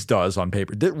always does on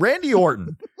paper. Randy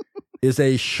Orton is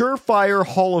a surefire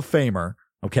Hall of Famer,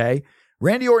 okay?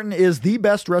 Randy Orton is the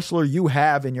best wrestler you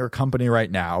have in your company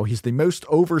right now. He's the most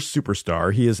over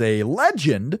superstar. He is a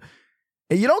legend.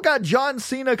 And you don't got John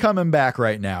Cena coming back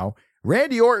right now.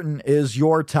 Randy Orton is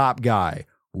your top guy.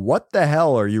 What the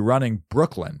hell are you running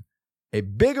Brooklyn? A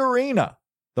big arena,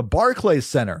 the Barclays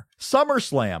Center,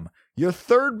 SummerSlam, your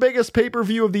third biggest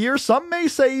pay-per-view of the year. Some may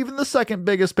say even the second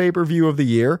biggest pay-per-view of the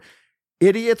year.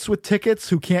 Idiots with tickets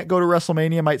who can't go to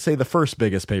WrestleMania might say the first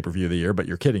biggest pay-per-view of the year, but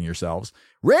you're kidding yourselves.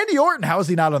 Randy Orton, how is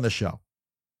he not on the show?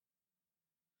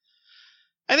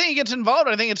 I think he gets involved.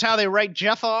 I think it's how they write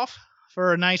Jeff off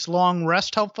for a nice long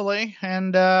rest, hopefully.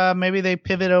 And maybe they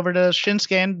pivot over to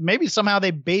Shinsuke, and maybe somehow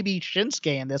they baby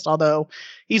Shinsuke in this, although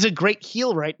he's a great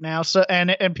heel right now. So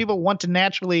and people want to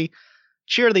naturally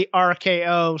cheer the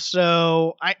RKO.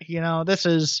 So this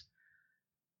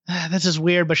is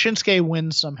weird, but Shinsuke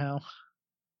wins somehow.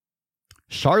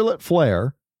 Charlotte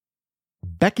Flair,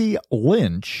 Becky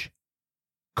Lynch,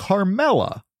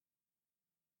 Carmella.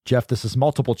 Jeff, this is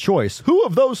multiple choice. Who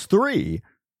of those three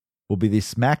will be the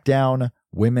SmackDown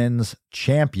Women's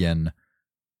Champion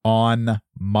on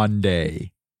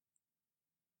Monday?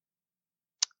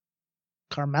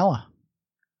 Carmella.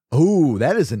 Oh,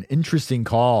 that is an interesting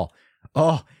call.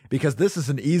 Oh, because this is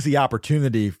an easy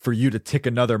opportunity for you to tick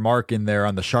another mark in there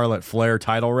on the Charlotte Flair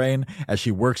title reign as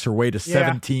she works her way to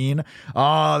 17.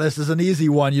 Oh, this is an easy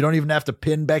one. You don't even have to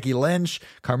pin Becky Lynch.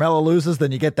 Carmella loses,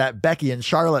 then you get that Becky and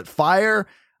Charlotte fire.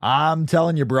 I'm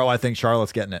telling you, bro, I think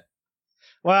Charlotte's getting it.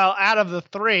 Well, out of the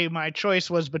three, my choice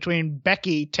was between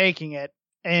Becky taking it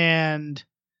and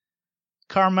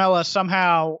Carmella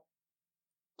somehow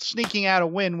sneaking out a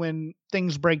win when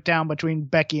things break down between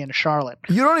Becky and Charlotte.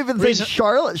 You don't even think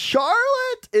Charlotte?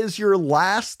 Charlotte is your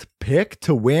last pick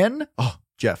to win? Oh,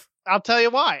 Jeff. I'll tell you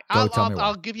why.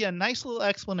 I'll give you a nice little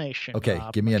explanation. Okay,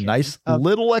 give me a nice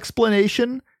little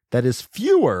explanation that is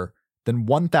fewer than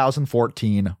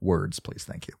 1,014 words, please.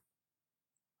 Thank you.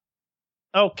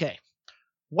 Okay.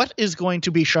 What is going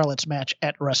to be Charlotte's match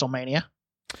at WrestleMania?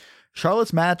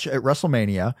 Charlotte's match at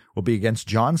WrestleMania will be against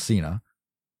John Cena.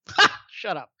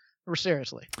 Shut up.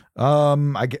 Seriously.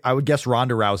 I would guess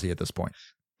Ronda Rousey at this point.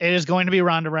 It is going to be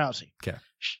Ronda Rousey. Okay.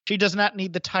 She does not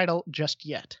need the title just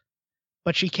yet,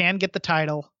 but she can get the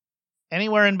title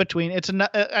anywhere in between.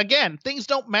 Again, things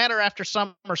don't matter after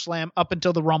SummerSlam up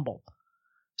until the Rumble.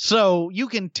 So you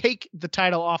can take the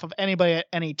title off of anybody at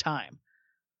any time.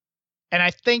 And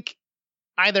I think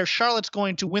either Charlotte's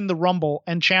going to win the Rumble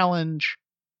and challenge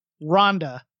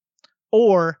Ronda,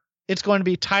 or it's going to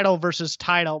be title versus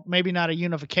title, maybe not a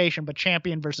unification, but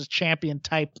champion versus champion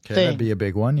type thing. That'd be a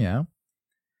big one, yeah.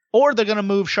 Or they're going to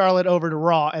move Charlotte over to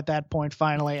Raw at that point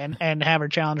finally and have her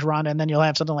challenge Ronda, and then you'll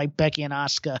have something like Becky and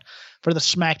Asuka for the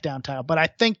SmackDown title. But I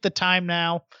think the time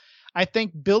now, I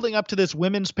think building up to this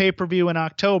women's pay-per-view in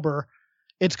October,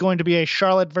 it's going to be a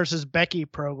Charlotte versus Becky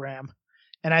program.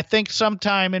 And I think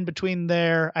sometime in between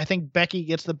there, I think Becky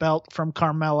gets the belt from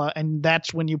Carmella, and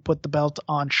that's when you put the belt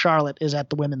on Charlotte, is at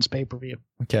the women's pay-per-view.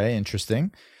 Okay,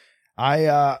 interesting.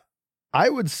 I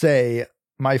would say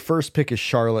my first pick is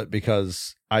Charlotte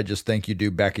because I just think you do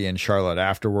Becky and Charlotte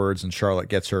afterwards, and Charlotte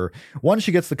gets her. One,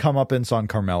 she gets the comeuppance on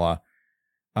Carmella,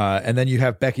 and then you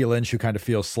have Becky Lynch who kind of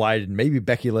feels slighted, and maybe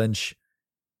Becky Lynch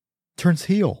turns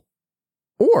heel.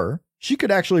 Or she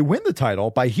could actually win the title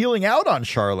by healing out on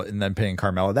Charlotte and then pinning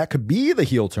Carmella. That could be the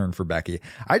heel turn for Becky.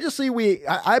 I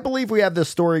believe we have this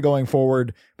story going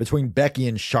forward between Becky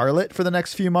and Charlotte for the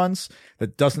next few months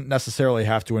that doesn't necessarily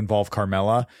have to involve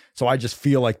Carmella. So I just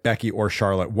feel like Becky or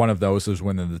Charlotte, one of those is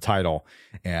winning the title.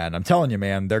 And I'm telling you,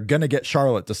 man, they're going to get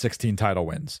Charlotte to 16 title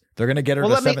wins. They're going to get her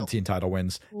to 17 title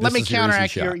wins. Let me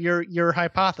counteract your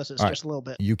hypothesis just a little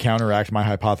bit. You counteract my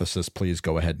hypothesis. Please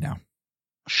go ahead now.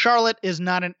 Charlotte is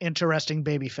not an interesting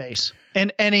babyface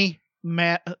in any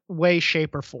way,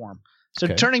 shape, or form. So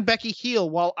turning Becky heel,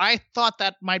 while I thought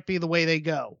that might be the way they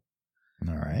go,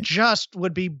 all right, just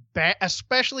would be bad,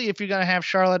 especially if you're going to have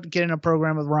Charlotte get in a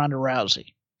program with Ronda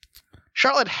Rousey.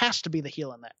 Charlotte has to be the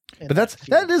heel in that. But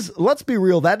that is, let's be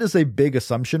real, that is a big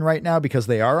assumption right now because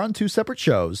they are on two separate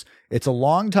shows. It's a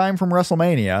long time from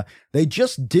WrestleMania. They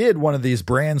just did one of these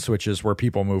brand switches where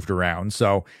people moved around.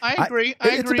 So I agree.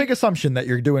 It's a big assumption that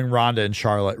you're doing Ronda and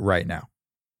Charlotte right now.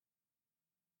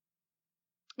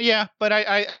 Yeah, but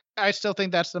I still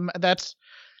think that's one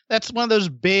of those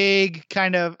big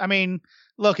kind of, I mean,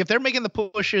 look, if they're making the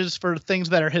pushes for things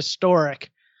that are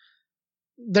historic,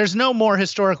 there's no more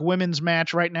historic women's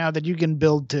match right now that you can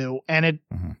build to, and it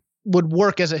would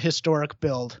work as a historic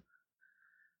build.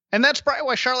 And that's probably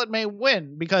why Charlotte may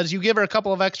win, because you give her a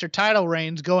couple of extra title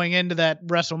reigns going into that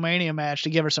WrestleMania match to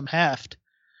give her some heft.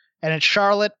 And it's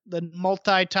Charlotte, the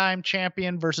multi-time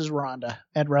champion, versus Ronda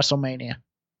at WrestleMania.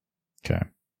 Okay.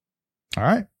 All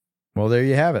right. Well, there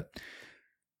you have it.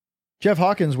 Jeff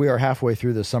Hawkins, we are halfway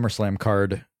through the SummerSlam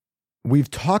card. We've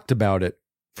talked about it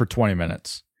for 20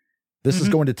 minutes. This is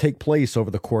going to take place over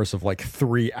the course of like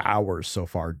 3 hours so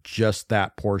far, just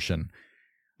that portion.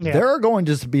 Yeah. There are going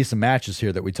to be some matches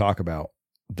here that we talk about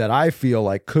that I feel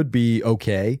like could be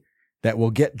okay, that will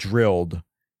get drilled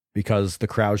because the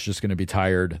crowd's just going to be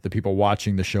tired. The people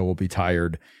watching the show will be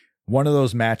tired. One of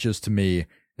those matches to me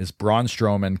is Braun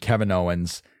Strowman, Kevin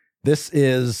Owens. This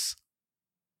is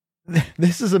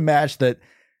a match that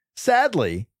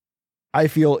sadly I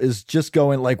feel is just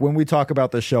going, like when we talk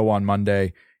about the show on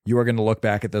Monday, you are going to look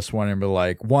back at this one and be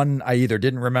like, one, I either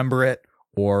didn't remember it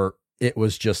or it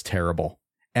was just terrible.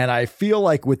 And I feel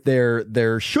like with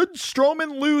their should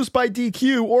Strowman lose by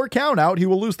DQ or count out, he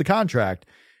will lose the contract.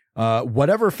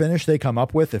 Whatever finish they come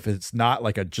up with, if it's not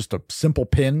like just a simple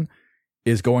pin,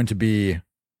 is going to be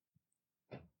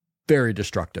very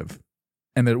destructive.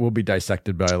 And it will be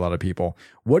dissected by a lot of people.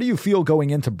 What do you feel going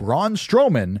into Braun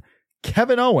Strowman,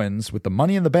 Kevin Owens with the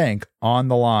Money in the Bank on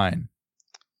the line?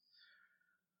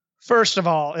 First of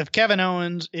all, if Kevin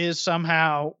Owens is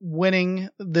somehow winning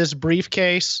this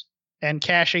briefcase and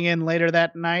cashing in later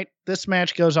that night, this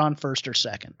match goes on first or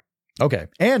second. Okay.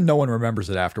 And no one remembers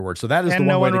it afterwards. So that is the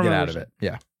one way to get out of it.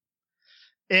 Yeah.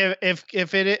 If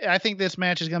it, I think this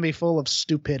match is going to be full of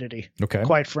stupidity. Okay.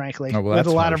 Quite frankly, well, with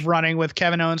a lot of running, with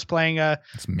Kevin Owens playing a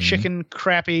chicken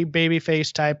crappy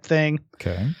babyface type thing.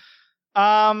 Okay.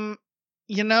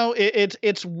 You know,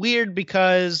 it's weird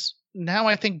because now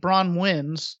I think Braun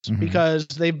wins because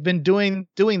they've been doing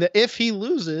the if he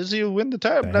loses, he'll win the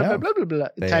title, blah, blah, blah, blah,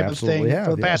 blah, type of thing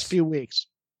for the past few weeks.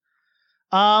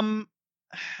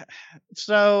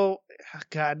 So,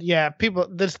 God, yeah, people,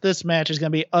 this match is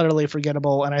going to be utterly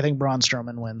forgettable, and I think Braun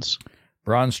Strowman wins.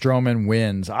 Braun Strowman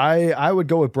wins. I would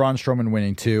go with Braun Strowman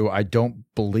winning too. I don't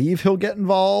believe he'll get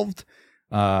involved.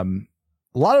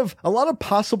 A lot of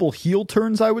possible heel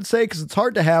turns, I would say, because it's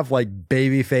hard to have like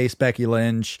babyface Becky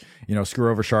Lynch,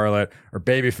 screw over Charlotte, or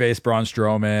babyface Braun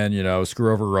Strowman,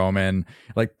 screw over Roman.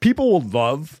 Like, people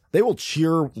they will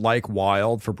cheer like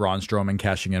wild for Braun Strowman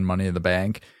cashing in Money in the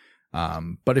Bank.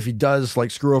 But if he does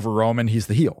like screw over Roman, he's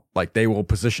the heel. Like, they will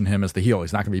position him as the heel.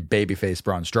 He's not going to be babyface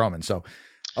Braun Strowman. So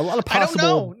a lot of possible. I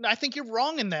don't know. I think you're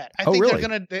wrong in that. I think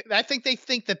really? I think they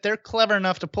think that they're clever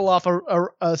enough to pull off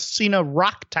a Cena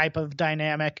Rock type of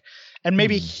dynamic, and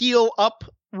maybe heal up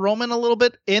Roman a little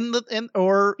bit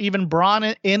or even Braun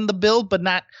in the build, but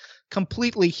not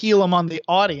completely heal him on the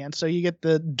audience. So you get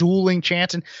the dueling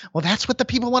chants, and well, that's what the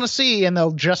people want to see, and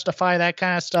they'll justify that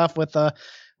kind of stuff with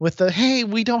the hey,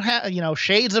 we don't have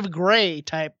shades of gray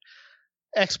type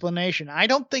explanation. I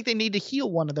don't think they need to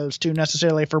heal one of those two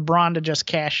necessarily for Braun to just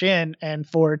cash in and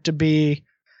for it to be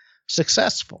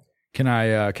successful. Can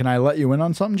I let you in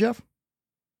on something, Jeff?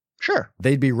 Sure.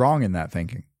 They'd be wrong in that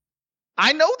thinking.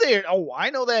 I know I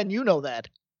know that, and you know that.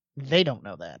 They don't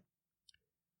know that.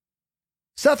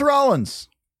 Seth Rollins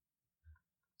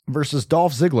versus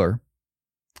Dolph Ziggler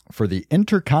for the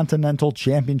Intercontinental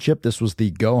Championship. This was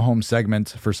the go-home segment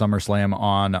for SummerSlam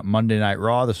on Monday Night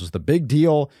Raw. This was the big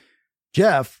deal.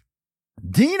 Jeff,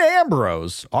 Dean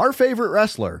Ambrose, our favorite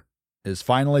wrestler, is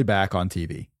finally back on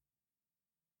TV.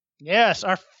 Yes,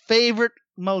 our favorite,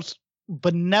 most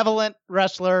benevolent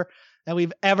wrestler that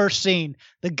we've ever seen.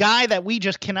 The guy that we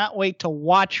just cannot wait to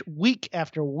watch week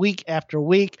after week after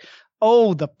week.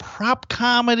 Oh, the prop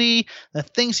comedy, the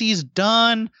things he's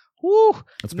done. Woo.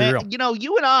 Let's be real.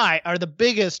 You and I are the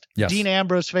biggest Yes. Dean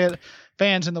Ambrose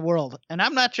fans in the world. And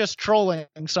I'm not just trolling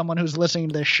someone who's listening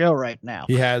to this show right now.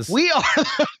 We are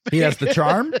he has the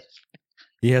charm.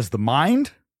 He has the mind.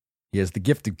 He has the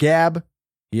gift of gab.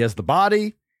 He has the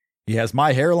body. He has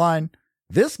my hairline.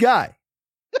 This guy,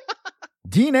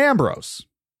 Dean Ambrose,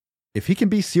 if he can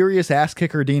be serious ass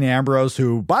kicker Dean Ambrose,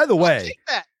 who, by the way,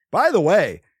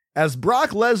 as Brock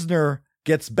Lesnar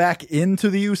gets back into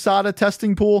the USADA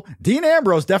testing pool, Dean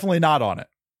Ambrose definitely not on it.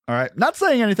 All right. Not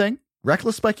saying anything.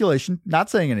 Reckless speculation. Not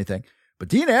saying anything. But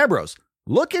Dean Ambrose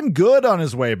looking good on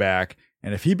his way back.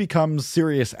 And if he becomes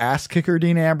serious ass kicker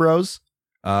Dean Ambrose,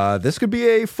 this could be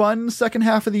a fun second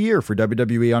half of the year for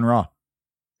WWE on Raw.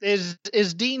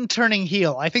 Is Dean turning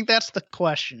heel? I think that's the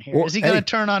question here. Is he going to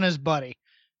turn on his buddy?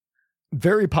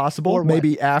 Very possible. Or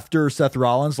maybe after Seth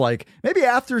Rollins, wins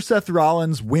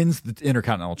the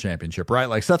Intercontinental Championship, right?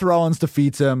 Like, Seth Rollins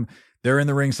defeats him. They're in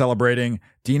the ring celebrating.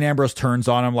 Dean Ambrose turns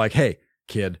on him like, hey,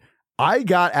 kid, I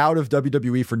got out of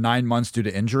WWE for 9 months due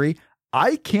to injury.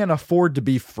 I can't afford to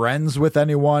be friends with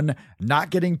anyone, not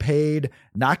getting paid,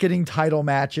 not getting title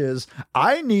matches.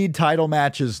 I need title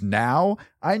matches now.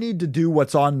 I need to do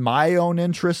what's on my own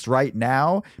interest right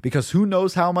now, because who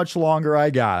knows how much longer I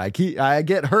got. I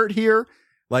get hurt here.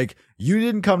 Like, you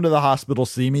didn't come to the hospital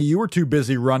see me. You were too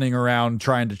busy running around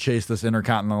trying to chase this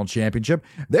Intercontinental Championship.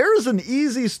 There is an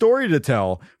easy story to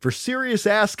tell for serious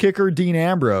ass kicker Dean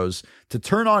Ambrose to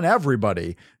turn on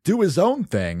everybody, do his own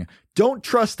thing, don't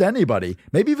trust anybody,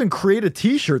 maybe even create a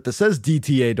t-shirt that says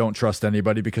DTA don't trust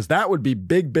anybody, because that would be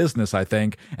big business, I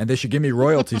think, and they should give me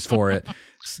royalties for it.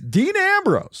 Dean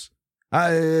Ambrose,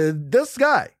 this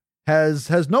guy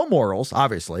has no morals,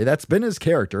 obviously. That's been his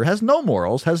character. Has no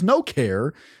morals, has no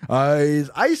care.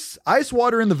 Ice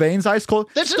water in the veins, ice cold.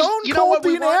 Stone Cold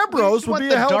Dean Ambrose would be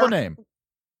a hell of a name.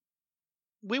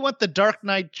 We want the Dark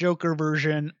Knight Joker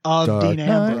version of Dean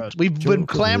Ambrose. We've been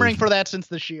clamoring for that since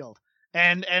The Shield.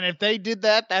 And if they did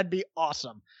that, that'd be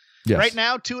awesome. Yes. Right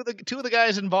now, two of the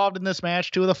guys involved in this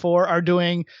match, 2 of the 4, are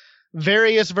doing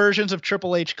various versions of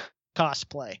Triple H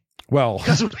cosplay. Well,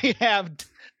 because we have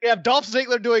Dolph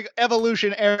Ziggler doing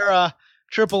Evolution era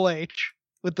Triple H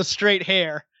with the straight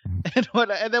hair,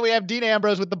 and then we have Dean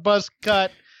Ambrose with the buzz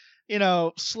cut,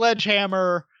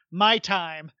 sledgehammer, my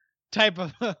time type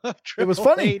of Triple It was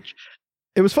funny. H.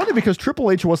 It was funny because Triple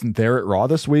H wasn't there at Raw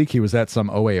this week. He was at some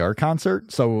OAR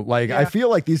concert. So, I feel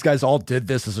like these guys all did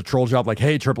this as a troll job. Like,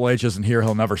 hey, Triple H isn't here.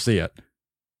 He'll never see it.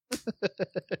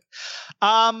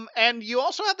 And you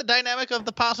also have the dynamic of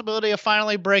the possibility of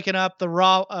finally breaking up the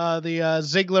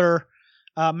Ziggler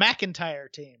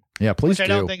McIntyre team. Yeah, please do. Which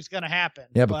I don't think is going to happen.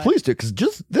 Yeah, but please do, because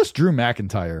just this Drew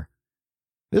McIntyre.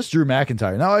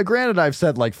 Now, granted, I've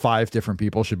said like 5 different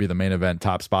people should be the main event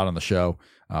top spot on the show,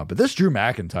 but this Drew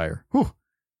McIntyre,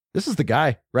 this is the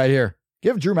guy right here.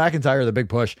 Give Drew McIntyre the big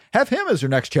push. Have him as your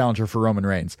next challenger for Roman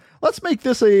Reigns. Let's make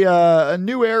this a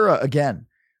new era again.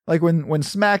 Like when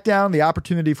SmackDown, the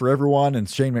opportunity for everyone, and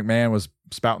Shane McMahon was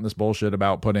spouting this bullshit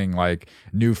about putting like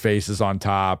new faces on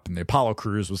top, and the Apollo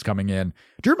Crews was coming in.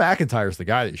 Drew McIntyre is the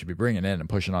guy that you should be bringing in and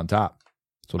pushing on top.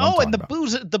 That's what I'm talking and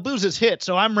about. the booze is hit,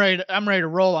 so I'm ready to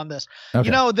roll on this. Okay.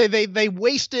 You know, they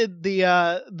wasted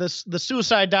the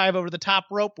suicide dive over the top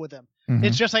rope with him. Mhm.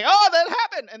 It's just like, oh, that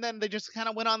happened, and then they just kind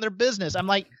of went on their business. I'm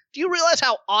like, do you realize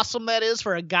how awesome that is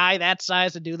for a guy that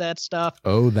size to do that stuff?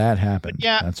 Oh, that happened. But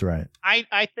yeah, that's right.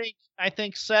 I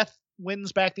think Seth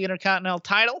wins back the Intercontinental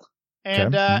title,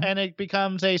 and Okay. and it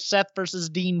becomes a Seth versus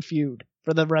Dean feud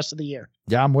for the rest of the year.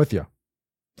 Yeah, I'm with you.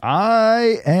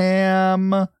 I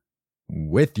am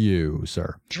with you,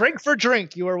 sir. Drink for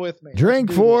drink, you are with me. Drink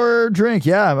Let's do for drink.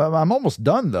 Yeah, I'm almost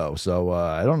done though, so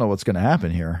I don't know what's going to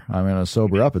happen here. I'm going to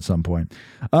sober up at some point.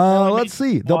 Let's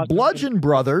see. The Bludgeon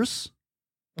Brothers.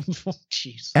 this.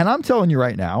 Jeez. And I'm telling you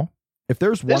right now, if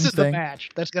there's one This is the thing, match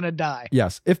that's gonna die.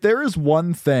 yes, if there is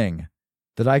one thing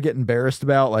that I get embarrassed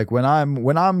about, like when I'm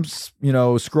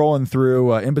scrolling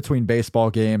through in between baseball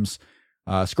games,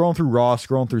 scrolling through Raw,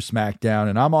 scrolling through SmackDown,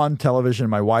 and I'm on television,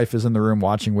 my wife is in the room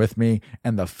watching with me,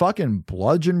 and the fucking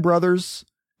Bludgeon Brothers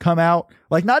come out,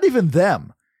 like not even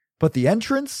them, but the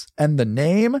entrance and the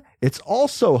name, it's all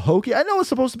so hokey. I know it's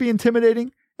supposed to be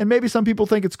intimidating, and maybe some people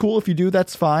think it's cool if you do,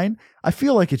 that's fine. I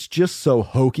feel like it's just so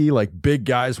hokey, like big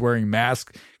guys wearing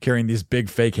masks, carrying these big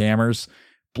fake hammers.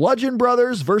 Bludgeon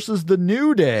Brothers versus the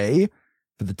New Day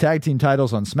for the tag team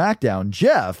titles on SmackDown.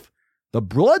 Jeff, the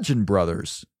Bludgeon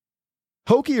Brothers,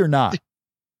 hokey or not?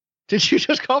 Did you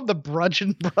just call him the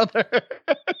Bludgeon Brother?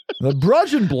 The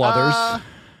Bludgeon Brothers,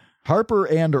 Harper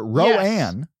and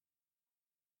Rowan.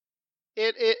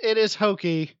 Yes. It is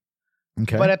hokey,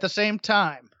 Okay. but at the same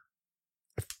time,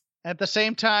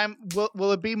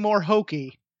 will it be more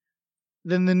hokey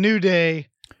than the New Day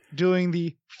doing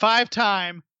the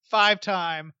five-time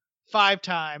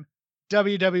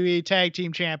WWE Tag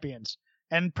Team Champions,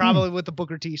 and probably with the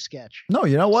Booker T sketch? No,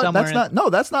 you know what? Somewhere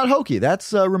That's not hokey.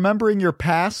 That's remembering your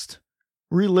past,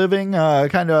 reliving,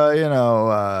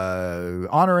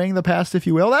 honoring the past, if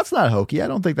you will. That's not hokey. I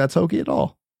don't think that's hokey at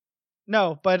all.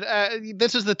 No, but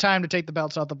this is the time to take the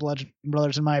belts off the Bludgeon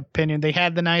Brothers, in my opinion. They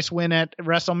had the nice win at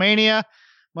WrestleMania.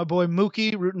 My boy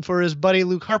Mookie rooting for his buddy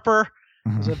Luke Harper.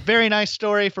 It was a very nice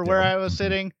story for where I was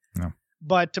sitting. Yeah.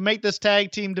 But to make this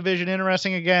tag team division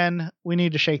interesting again, we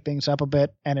need to shake things up a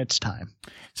bit, and it's time.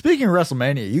 Speaking of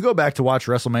WrestleMania, you go back to watch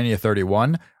WrestleMania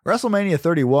 31. WrestleMania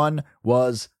 31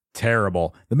 was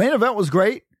terrible. The main event was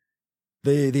great.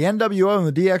 The NWO and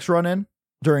the DX run-in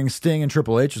during Sting and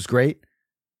Triple H was great.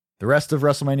 The rest of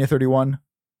WrestleMania 31,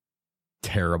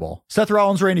 terrible. Seth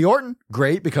Rollins, Randy Orton,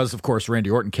 great, because of course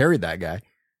Randy Orton carried that guy.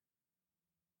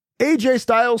 AJ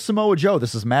Styles, Samoa Joe.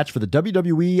 This is a match for the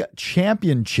WWE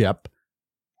Championship.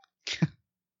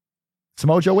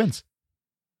 Samoa Joe wins.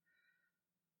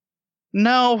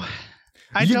 No,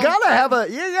 You gotta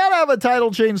have a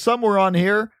title change somewhere on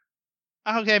here.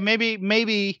 Okay,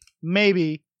 maybe.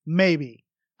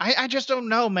 I just don't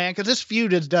know, man, because this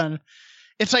feud is done.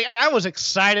 It's like I was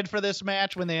excited for this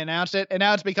match when they announced it, and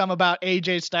now it's become about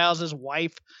AJ Styles'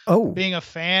 wife being a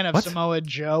fan of Samoa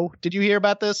Joe. Did you hear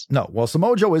about this? No. Well,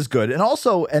 Samoa Joe is good. And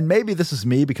also, and maybe this is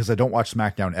me because I don't watch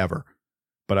SmackDown ever,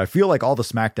 but I feel like all the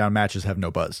SmackDown matches have no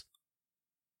buzz.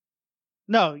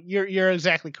 No, you're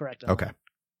exactly correct. Okay.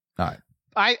 All right.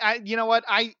 I you know what?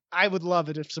 I would love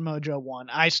it if Samoa Joe won.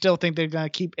 I still think they're going to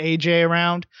keep AJ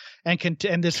around and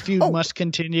this feud must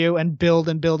continue and build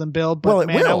and build and build. But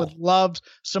I would love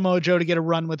Samoa Joe to get a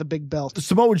run with a big belt.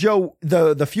 Samoa Joe,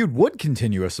 the feud would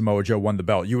continue if Samoa Joe won the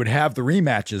belt. You would have the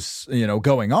rematches,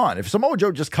 going on. If Samoa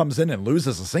Joe just comes in and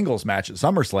loses a singles match at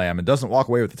SummerSlam and doesn't walk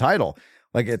away with the title,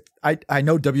 I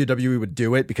know WWE would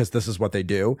do it because this is what they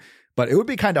do, but it would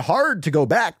be kind of hard to go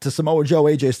back to Samoa Joe,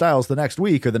 AJ Styles the next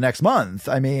week or the next month.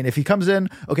 I mean, if he comes in,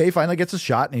 okay, he finally gets a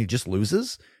shot and he just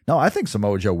loses. No, I think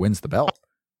Samoa Joe wins the belt.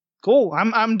 Cool.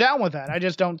 I'm down with that. I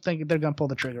just don't think they're going to pull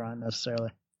the trigger on it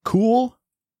necessarily. Cool.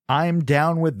 I'm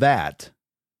down with that.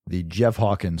 The Jeff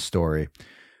Hawkins story.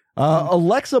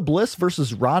 Alexa Bliss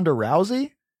versus Ronda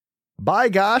Rousey. By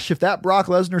gosh, if that Brock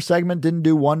Lesnar segment didn't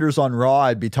do wonders on Raw,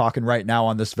 I'd be talking right now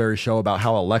on this very show about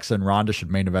how Alexa and Ronda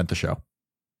should main event the show.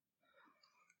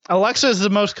 Alexa is the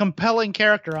most compelling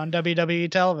character on WWE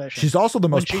television. She's also the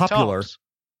most popular.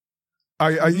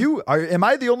 Am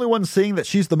I the only one seeing that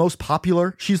she's the most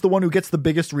popular? She's the one who gets the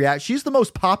biggest reaction. She's the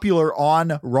most popular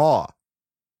on Raw.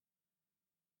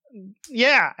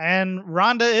 Yeah, and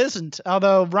Ronda isn't.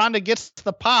 Although Ronda gets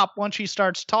the pop once she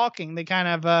starts talking, they kind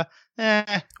of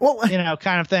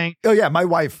kind of thing. Oh yeah, my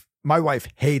wife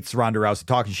hates Ronda Rousey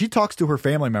talking. She talks to her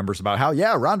family members about how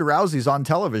Ronda Rousey's on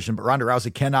television, but Ronda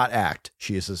Rousey cannot act.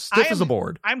 She is as stiff as a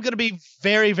board. I'm going to be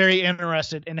very, very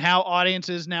interested in how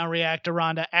audiences now react to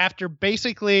Ronda after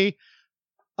basically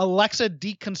Alexa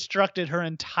deconstructed her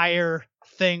entire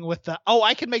thing with the,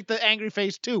 I can make the angry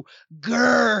face too,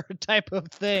 grr type of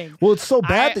thing. Well, it's so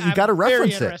bad that you got to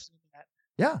reference it.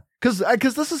 Yeah,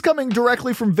 because this is coming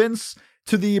directly from Vince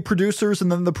to the producers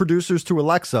and then the producers to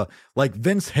Alexa. Like,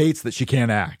 Vince hates that she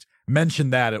can't act.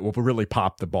 Mention that, it will really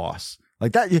pop the boss.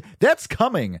 Like that's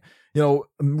coming.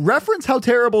 Reference how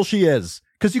terrible she is,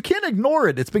 because you can't ignore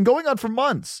it. It's been going on for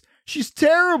months. She's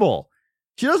terrible.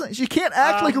 She can't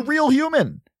act like a real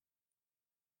human.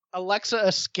 Alexa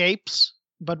escapes,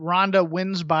 but Ronda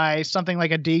wins by something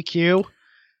like a DQ.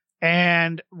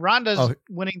 And Ronda's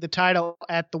winning the title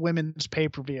at the women's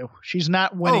pay-per-view. She's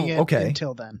not winning it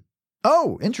until then.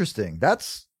 Oh, interesting. I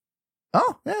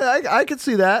could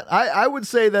see that. I would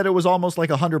say that it was almost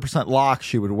like 100% lock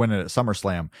she would win it at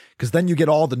SummerSlam, because then you get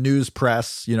all the news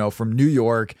press, from New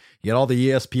York, you get all the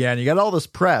ESPN, you get all this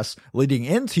press leading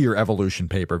into your Evolution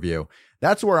pay-per-view.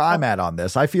 That's where I'm at on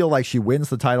this. I feel like she wins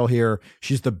the title here.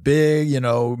 She's the big,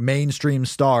 mainstream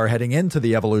star heading into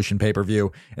the Evolution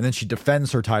pay-per-view, and then she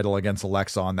defends her title against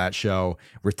Alexa on that show,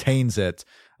 retains it.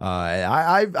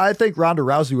 I think Ronda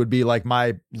Rousey would be like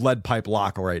my lead pipe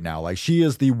lock right now. Like, she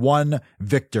is the one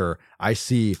victor I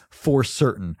see for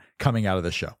certain coming out of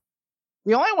the show.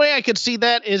 The only way I could see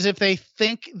that is if they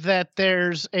think that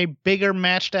there's a bigger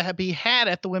match to be had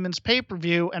at the women's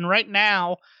pay-per-view. And right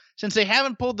now, since they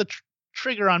haven't pulled the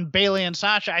trigger on Bayley and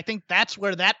Sasha, I think that's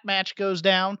where that match goes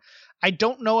down. I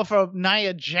don't know if a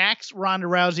Nia Jax Ronda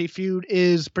Rousey feud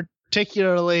is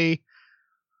particularly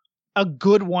a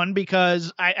good one,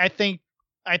 because I think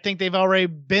they've already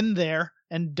been there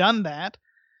and done that.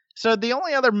 So the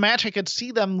only other match I could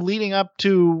see them leading up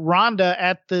to Ronda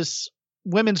at this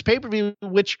women's pay-per-view,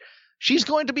 which she's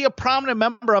going to be a prominent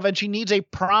member of, and she needs a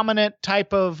prominent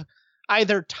type of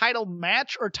either title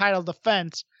match or title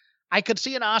defense. I could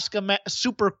see an Asuka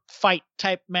super fight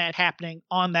type match happening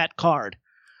on that card.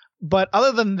 But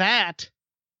other than that,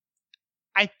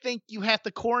 I think you have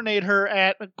to coronate her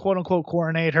at, quote unquote,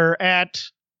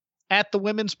 at the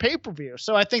women's pay-per-view.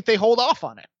 So I think they hold off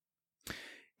on it.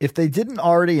 If they didn't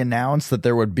already announce that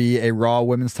there would be a Raw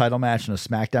women's title match and a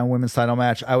SmackDown women's title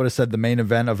match, I would have said the main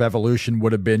event of Evolution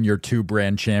would have been your two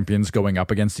brand champions going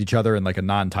up against each other in like a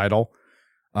non-title.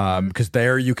 Because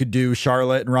there you could do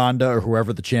Charlotte and Ronda or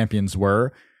whoever the champions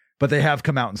were, but they have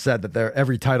come out and said that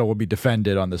every title will be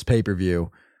defended on this pay-per-view.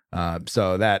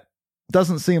 So that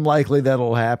doesn't seem likely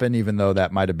that'll happen, even though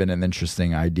that might have been an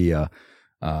interesting idea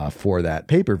for that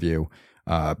pay-per-view.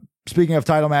 Speaking of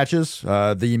title matches,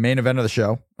 the main event of the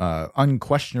show,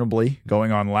 unquestionably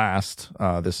going on last.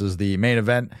 This is the main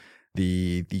event,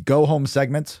 the go-home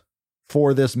segment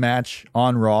for this match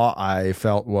on Raw. I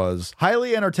felt was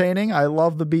highly entertaining. I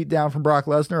love the beatdown from Brock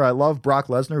Lesnar. I love Brock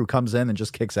Lesnar, who comes in and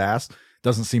just kicks ass,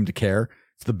 doesn't seem to care.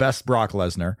 It's the best Brock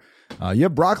Lesnar. You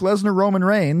have Brock Lesnar, Roman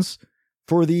Reigns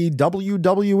for the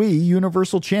WWE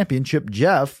Universal Championship.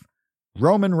 Jeff,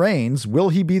 Roman Reigns, will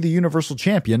he be the Universal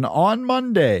Champion on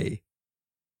Monday?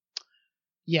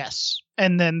 Yes.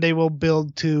 And then they will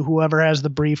build to whoever has the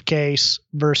briefcase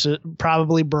versus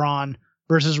probably Braun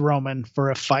versus Roman for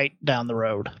a fight down the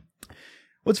road.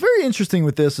 What's very interesting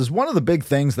with this is one of the big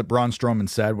things that Braun Strowman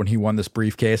said when he won this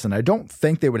briefcase, and I don't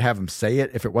think they would have him say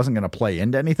it if it wasn't going to play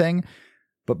into anything,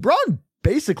 but Braun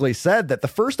basically said that the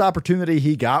first opportunity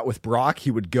he got with Brock,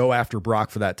 he would go after Brock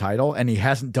for that title, and he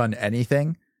hasn't done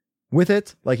anything with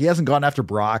it. Like, he hasn't gone after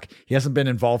Brock. He hasn't been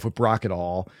involved with Brock at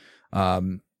all.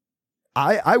 I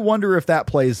wonder if that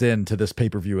plays into this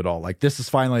pay-per-view at all. Like, this is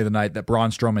finally the night that Braun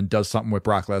Strowman does something with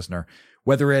Brock Lesnar.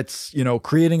 Whether it's,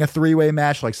 creating a three-way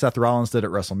match like Seth Rollins did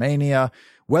at WrestleMania,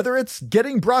 whether it's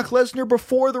getting Brock Lesnar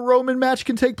before the Roman match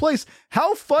can take place.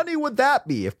 How funny would that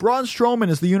be if Braun Strowman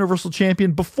is the Universal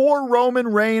Champion before Roman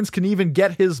Reigns can even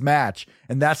get his match?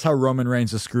 And that's how Roman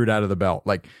Reigns is screwed out of the belt.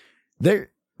 Like,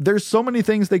 there's so many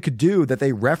things they could do that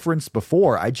they referenced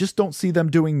before. I just don't see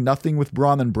them doing nothing with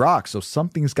Braun and Brock. So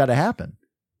something's got to happen.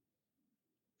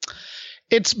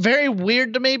 It's very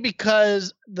weird to me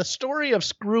because the story of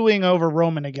screwing over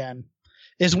Roman again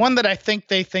is one that I think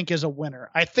they think is a winner.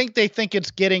 I think they think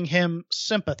it's getting him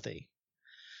sympathy.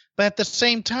 But at the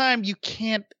same time, you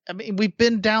can't, we've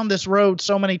been down this road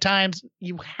so many times,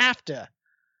 you have to.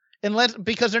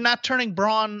 Because they're not turning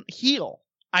Braun heel,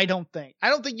 I don't think. I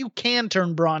don't think you can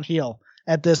turn Braun heel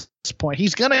at this point.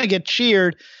 He's going to get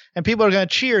cheered, and people are going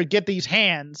to cheer, get these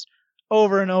hands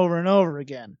over and over and over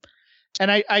again. And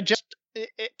I just,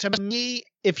 to me,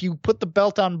 if you put the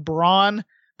belt on Braun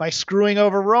by screwing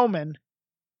over Roman,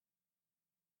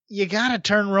 you got to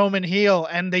turn Roman heel,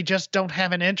 and they just don't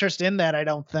have an interest in that, I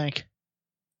don't think.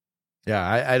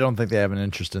 Yeah, I don't think they have an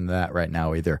interest in that right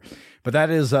now either. But that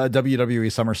is WWE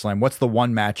SummerSlam. What's the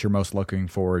one match you're most looking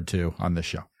forward to on this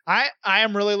show? I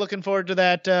am really looking forward to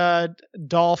that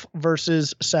Dolph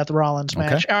versus Seth Rollins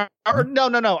match. No.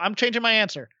 I'm changing my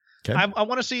answer. Okay. I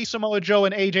want to see Samoa Joe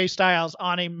and AJ Styles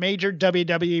on a major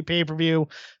WWE pay-per-view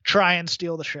try and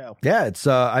steal the show. Yeah, it's,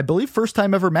 I believe, first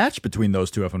time ever match between those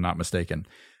two, if I'm not mistaken.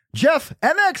 Jeff,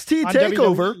 NXT on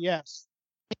TakeOver. WWE, yes.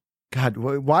 God,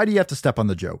 why do you have to step on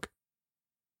the joke?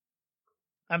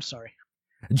 I'm sorry.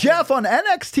 Jeff, on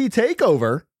NXT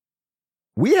TakeOver,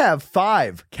 we have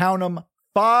 5, count them,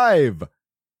 5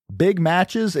 big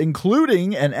matches,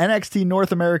 including an NXT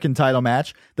North American title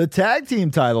match. The tag team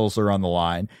titles are on the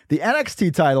line. The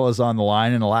NXT title is on the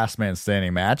line in a last man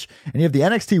standing match. And you have the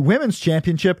NXT Women's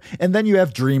Championship. And then you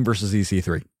have Dream versus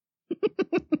EC3.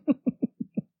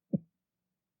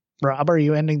 Rob, are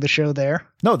you ending the show there?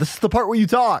 No, this is the part where you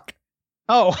talk.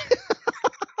 Oh.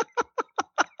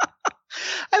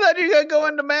 I thought you were going to go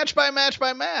into match by match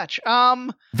by match.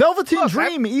 Velveteen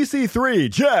Dream,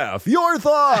 EC3. Jeff, your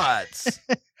thoughts?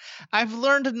 I've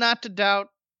learned not to doubt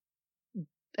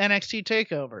NXT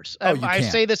takeovers. Oh, I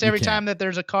say this every time that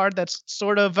there's a card that's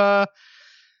sort of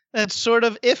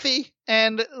iffy.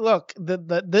 And look,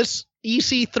 this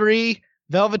EC3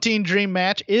 Velveteen Dream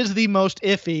match is the most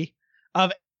iffy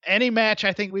of any match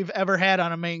I think we've ever had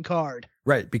on a main card.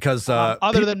 Right, because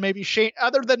other than maybe Shayna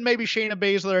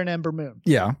Baszler and Ember Moon.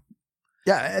 Yeah.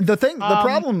 Yeah, and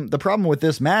the problem with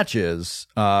this match is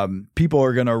people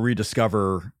are going to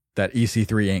rediscover that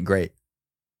EC3 ain't great.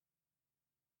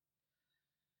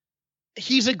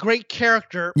 He's a great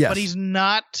character, yes, but he's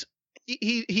not.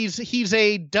 He's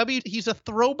a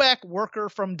throwback worker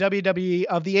from WWE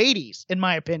of the 80s, in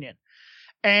my opinion.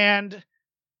 And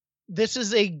this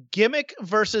is a gimmick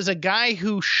versus a guy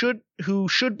who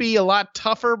should be a lot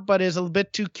tougher, but is a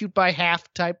bit too cute by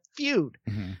half type feud.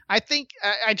 Mm-hmm. I think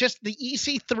the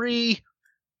EC3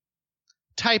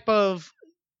 type of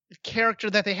character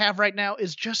that they have right now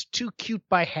is just too cute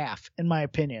by half, in my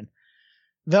opinion.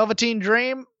 Velveteen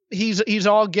Dream, he's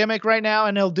all gimmick right now,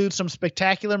 and he'll do some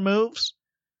spectacular moves.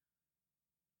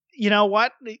 You know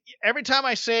what? Every time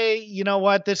I say, you know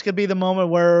what, this could be the moment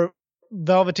where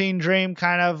Velveteen Dream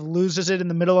kind of loses it in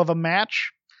the middle of a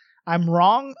match, I'm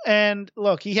wrong. And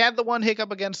look, he had the one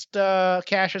hiccup against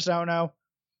Cassius Ohno.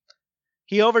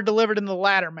 He over-delivered in the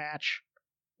ladder match.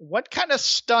 What kind of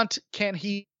stunt can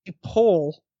he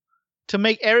pull to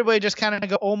make everybody just kind of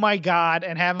go, oh my God,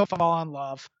 and have him fall in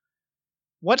love?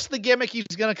 What's the gimmick he's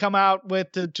going to come out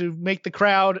with to make the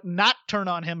crowd not turn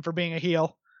on him for being a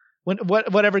heel?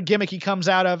 Whatever gimmick he comes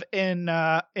out of in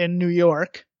New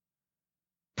York.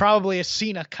 Probably a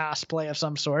Cena cosplay of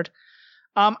some sort.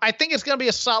 I think it's going to be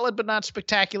a solid but not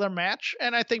spectacular match,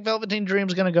 and I think Velveteen Dream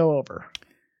is going to go over.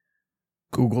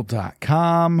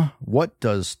 Google.com. What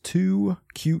does too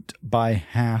cute by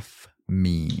half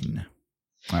mean?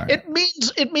 All right. It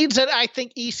means that I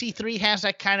think EC3 has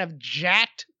that kind of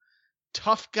jacked,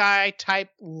 tough guy type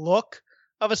look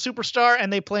of a superstar,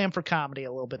 and they play him for comedy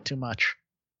a little bit too much.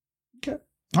 Okay.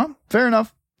 Fair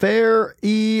enough. Fair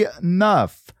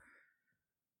enough.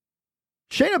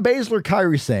 Shayna Baszler,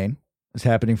 Kairi Sane is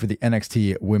happening for the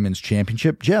NXT Women's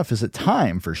Championship. Jeff, is it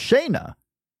time for Shayna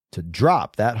to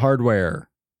drop that hardware?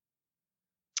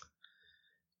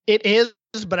 It is,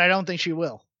 but I don't think she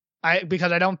will.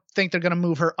 Because I don't think they're going to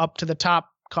move her up to the top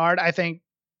card. I think,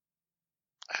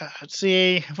 let's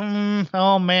see.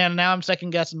 Oh man, now I'm second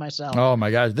guessing myself. Oh my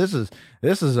gosh, this is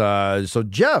so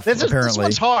Jeff. This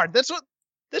one's hard. This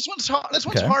one's hard. This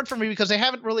one's hard for me because they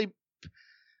haven't really.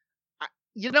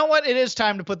 You know what? It is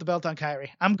time to put the belt on Kairi.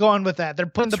 I'm going with that. They're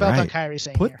putting the belt on Kairi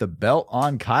Sane. Put the belt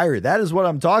on Kairi. That is what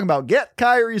I'm talking about. Get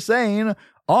Kairi Sane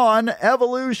on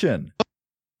Evolution.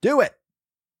 Do it.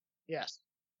 Yes.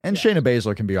 And Shayna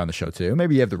Baszler can be on the show too.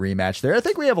 Maybe you have the rematch there. I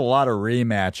think we have a lot of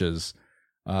rematches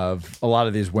of a lot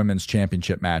of these women's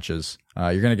championship matches.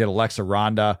 You're going to get Alexa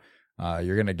Ronda.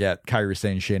 You're going to get Kairi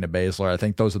Sane, Shayna Baszler. I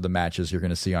think those are the matches you're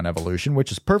going to see on Evolution,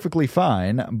 which is perfectly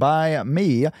fine by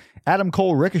me. Adam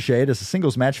Cole Ricochet as a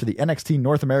singles match for the NXT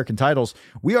North American titles.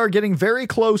 We are getting very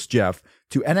close, Jeff,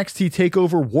 to NXT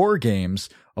TakeOver War Games,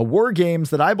 a War Games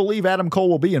that I believe Adam Cole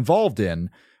will be involved in.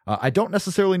 I don't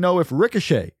necessarily know if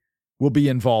Ricochet will be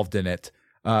involved in it.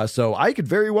 So I could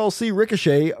very well see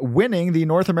Ricochet winning the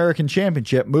North American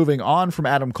Championship, moving on from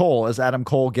Adam Cole as Adam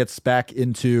Cole gets back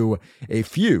into a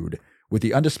feud with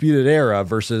the Undisputed Era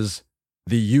versus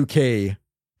the UK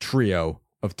trio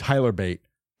of Tyler Bate,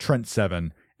 Trent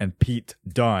Seven, and Pete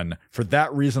Dunne. For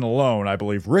that reason alone, I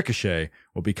believe Ricochet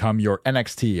will become your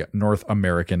NXT North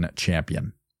American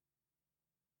champion.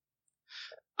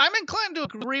 I'm inclined to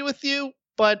agree with you,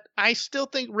 but I still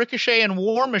think Ricochet and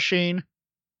War Machine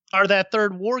are that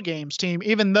third War Games team,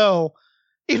 even though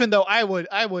even though I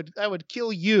would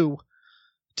kill you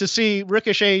to see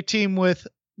Ricochet team with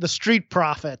the Street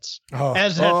Profits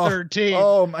as that third team.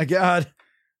 Oh my God.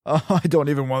 Oh, I don't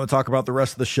even want to talk about the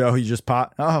rest of the show. He just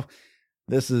popped. Oh,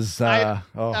 this is, I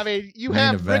mean, you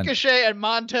have event. Ricochet and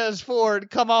Montez Ford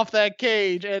come off that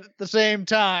cage at the same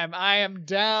time. I am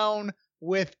down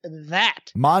with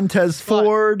that. Montez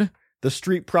Ford, the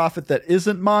Street Profit that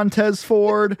isn't Montez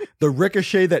Ford, the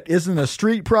Ricochet that isn't a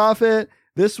Street Profit.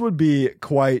 This would be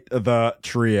quite the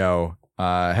trio.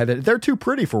 They're too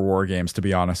pretty for War Games, to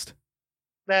be honest.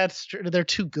 That's true. They're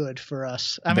too good for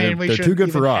us. They're too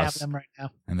good for us them right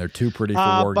now. And they're too pretty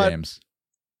for War Games.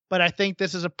 But I think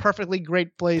this is a perfectly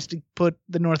great place to put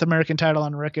the North American title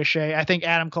on Ricochet. I think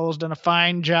Adam Cole's done a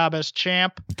fine job as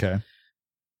champ. Okay.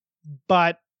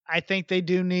 But I think they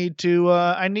do need to.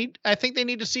 I think they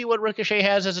need to see what Ricochet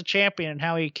has as a champion and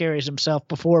how he carries himself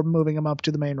before moving him up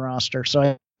to the main roster. So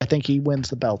I think he wins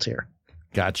the belt here.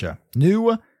 Gotcha.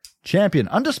 New champion,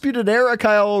 Undisputed Era.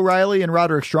 Kyle O'Reilly and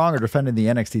Roderick Strong are defending the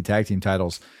NXT Tag Team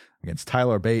titles against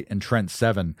Tyler Bate and Trent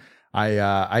Seven.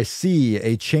 I see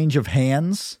a change of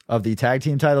hands of the tag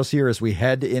team titles here as we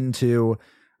head into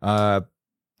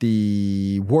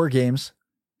the War Games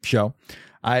show.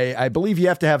 I believe you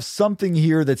have to have something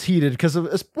here that's heated because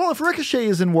if Ricochet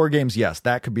is in War Games, yes,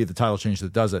 that could be the title change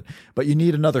that does it. But you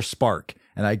need another spark.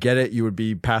 And I get it. You would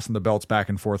be passing the belts back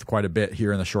and forth quite a bit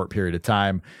here in a short period of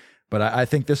time. But I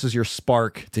think this is your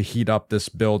spark to heat up this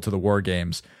build to the War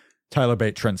Games. Tyler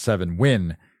Bate, Trent Seven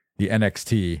win the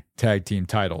NXT tag team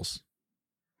titles.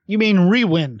 You mean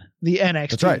re-win the NXT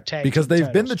That's right, tag because team they've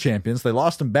titles. been the champions. They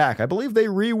lost them back. I believe they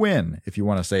re-win, if you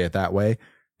want to say it that way,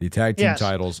 the tag team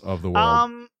titles of the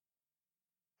world.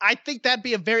 I think that'd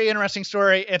be a very interesting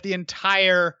story if the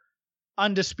entire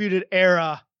Undisputed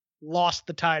Era lost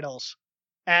the titles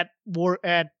at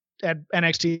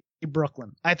NXT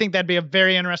Brooklyn. I think that'd be a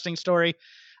very interesting story.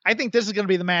 I think this is going to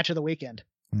be the match of the weekend.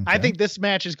 Okay. I think this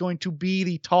match is going to be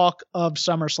the talk of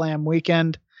SummerSlam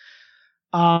weekend.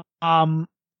 But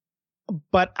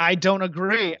I don't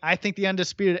agree. I think the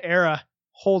Undisputed Era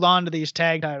hold on to these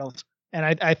tag titles, and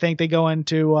I think they go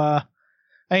into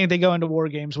War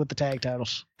Games with the tag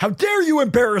titles. How dare you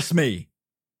embarrass me?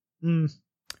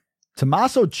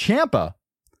 Tommaso Ciampa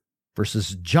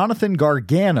versus Jonathan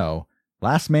Gargano.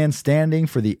 Last man standing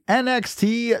for the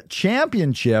NXT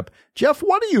Championship. Jeff,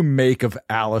 what do you make of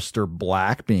Aleister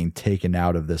Black being taken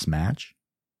out of this match?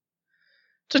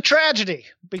 It's a tragedy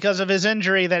because of his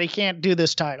injury that he can't do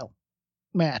this title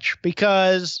match,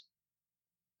 because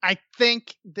I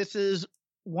think this is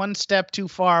one step too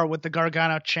far with the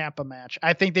Gargano Ciampa match.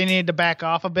 I think they needed to back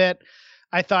off a bit.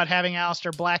 I thought having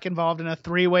Aleister Black involved in a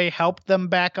three-way helped them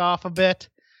back off a bit,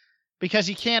 because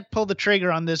you can't pull the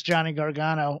trigger on this Johnny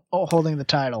Gargano holding the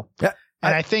title. Yeah,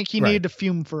 and I think he needed to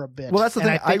fume for a bit. Well, that's the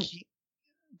thing.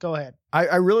 Go ahead.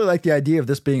 I really like the idea of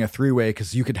this being a three-way,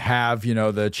 because you could have, the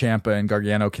Ciampa and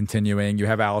Gargano continuing. You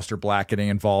have Aleister Black getting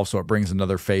involved, so it brings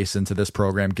another face into this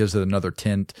program, gives it another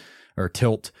tilt.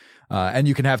 And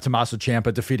you can have Tommaso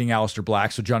Ciampa defeating Aleister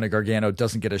Black, so Johnny Gargano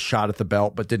doesn't get a shot at the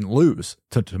belt, but didn't lose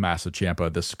to Tommaso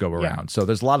Ciampa this go around. Yeah. So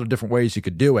there's a lot of different ways you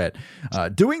could do it.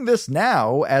 Doing this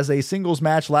now as a singles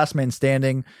match, last man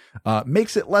standing,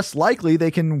 makes it less likely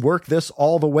they can work this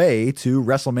all the way to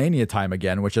WrestleMania time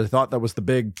again, which I thought that was the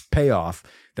big payoff,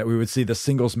 that we would see the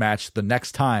singles match the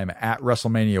next time at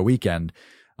WrestleMania weekend.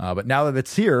 But now that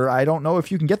it's here, I don't know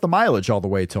if you can get the mileage all the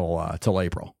way till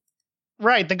April.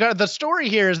 Right. The story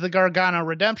here is the Gargano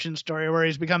redemption story, where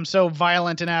he's become so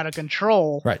violent and out of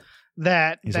control. Right.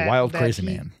 That he's a wild, crazy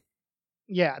man.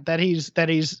 Yeah. That he's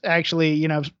actually,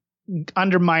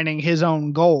 undermining his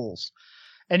own goals.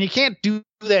 And you can't do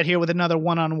that here with another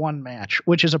one-on-one match,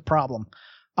 which is a problem.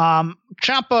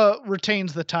 Ciampa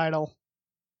retains the title.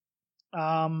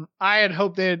 I had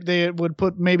hoped they would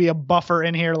put maybe a buffer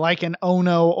in here, like an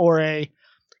Ono or a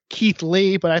Keith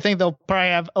Lee, but I think they'll probably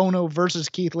have Ono versus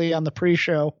Keith Lee on the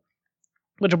pre-show,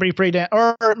 which will be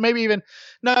or maybe even,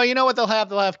 no, you know what they'll have?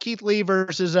 They'll have Keith Lee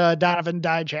versus Donovan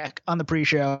Dijak on the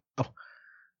pre-show,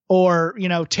 or,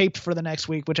 taped for the next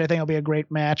week, which I think will be a great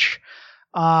match.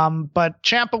 But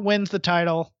Ciampa wins the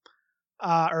title,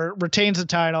 or retains the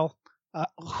title.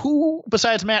 Who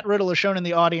besides Matt Riddle is shown in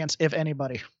the audience, if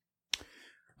anybody?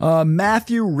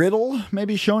 Matthew Riddle may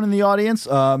be shown in the audience.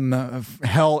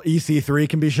 Hell, EC3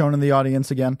 can be shown in the audience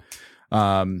again.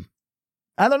 I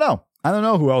don't know. I don't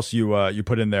know who else you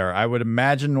put in there. I would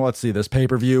imagine, let's see, this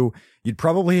pay-per-view, you'd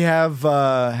probably have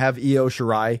Io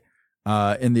Shirai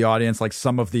in the audience, like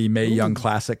some of the Mae Young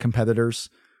Classic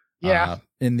competitors. Yeah.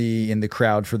 In the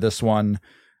crowd for this one.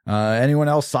 Anyone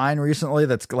else sign recently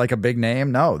that's like a big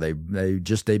name? No, they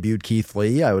just debuted Keith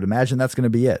Lee. I would imagine that's going to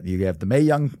be it. You have the Mae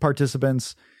Young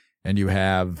participants, and you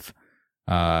have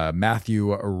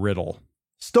Matthew Riddle.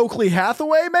 Stokely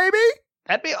Hathaway, maybe?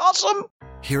 That'd be awesome.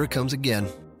 Here it comes again.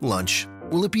 Lunch.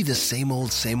 Will it be the same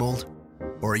old, same old?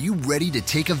 Or are you ready to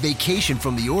take a vacation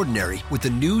from the ordinary with the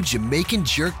new Jamaican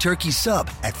Jerk Turkey Sub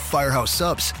at Firehouse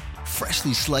Subs?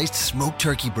 Freshly sliced smoked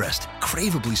turkey breast,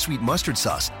 craveably sweet mustard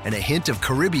sauce, and a hint of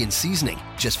Caribbean seasoning.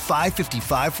 Just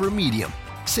 $5.55 for a medium.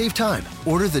 Save time.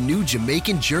 Order the new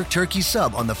Jamaican Jerk Turkey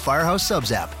Sub on the Firehouse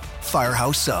Subs app.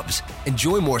 Firehouse Subs.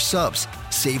 Enjoy more subs.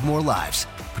 Save more lives.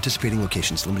 Participating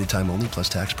locations. Limited time only, plus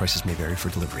tax. Prices may vary for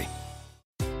delivery.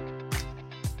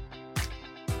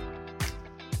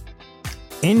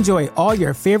 Enjoy all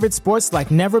your favorite sports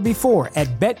like never before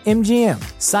at BetMGM.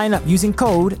 Sign up using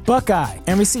code Buckeye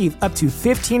and receive up to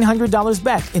 $1,500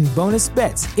 back in bonus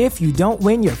bets if you don't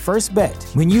win your first bet.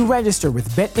 When you register with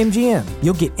BetMGM,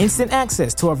 you'll get instant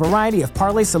access to a variety of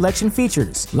parlay selection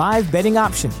features, live betting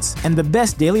options, and the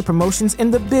best daily promotions in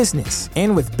the business.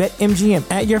 And with BetMGM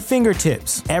at your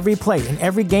fingertips, every play and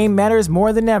every game matters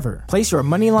more than ever. Place your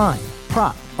money line,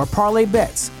 prop, or parlay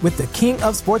bets with the king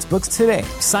of sportsbooks today.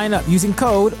 Sign up using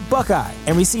code Buckeye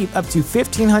and receive up to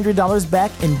 $1,500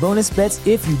 back in bonus bets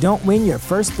if you don't win your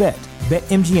first bet.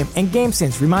 BetMGM and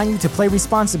GameSense remind you to play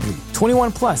responsibly.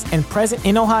 21 plus and present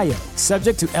in Ohio,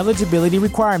 subject to eligibility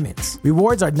requirements.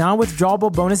 Rewards are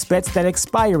non-withdrawable bonus bets that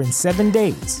expire in 7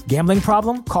 days. Gambling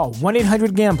problem? Call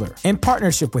 1-800-GAMBLER. In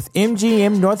partnership with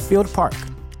MGM Northfield Park.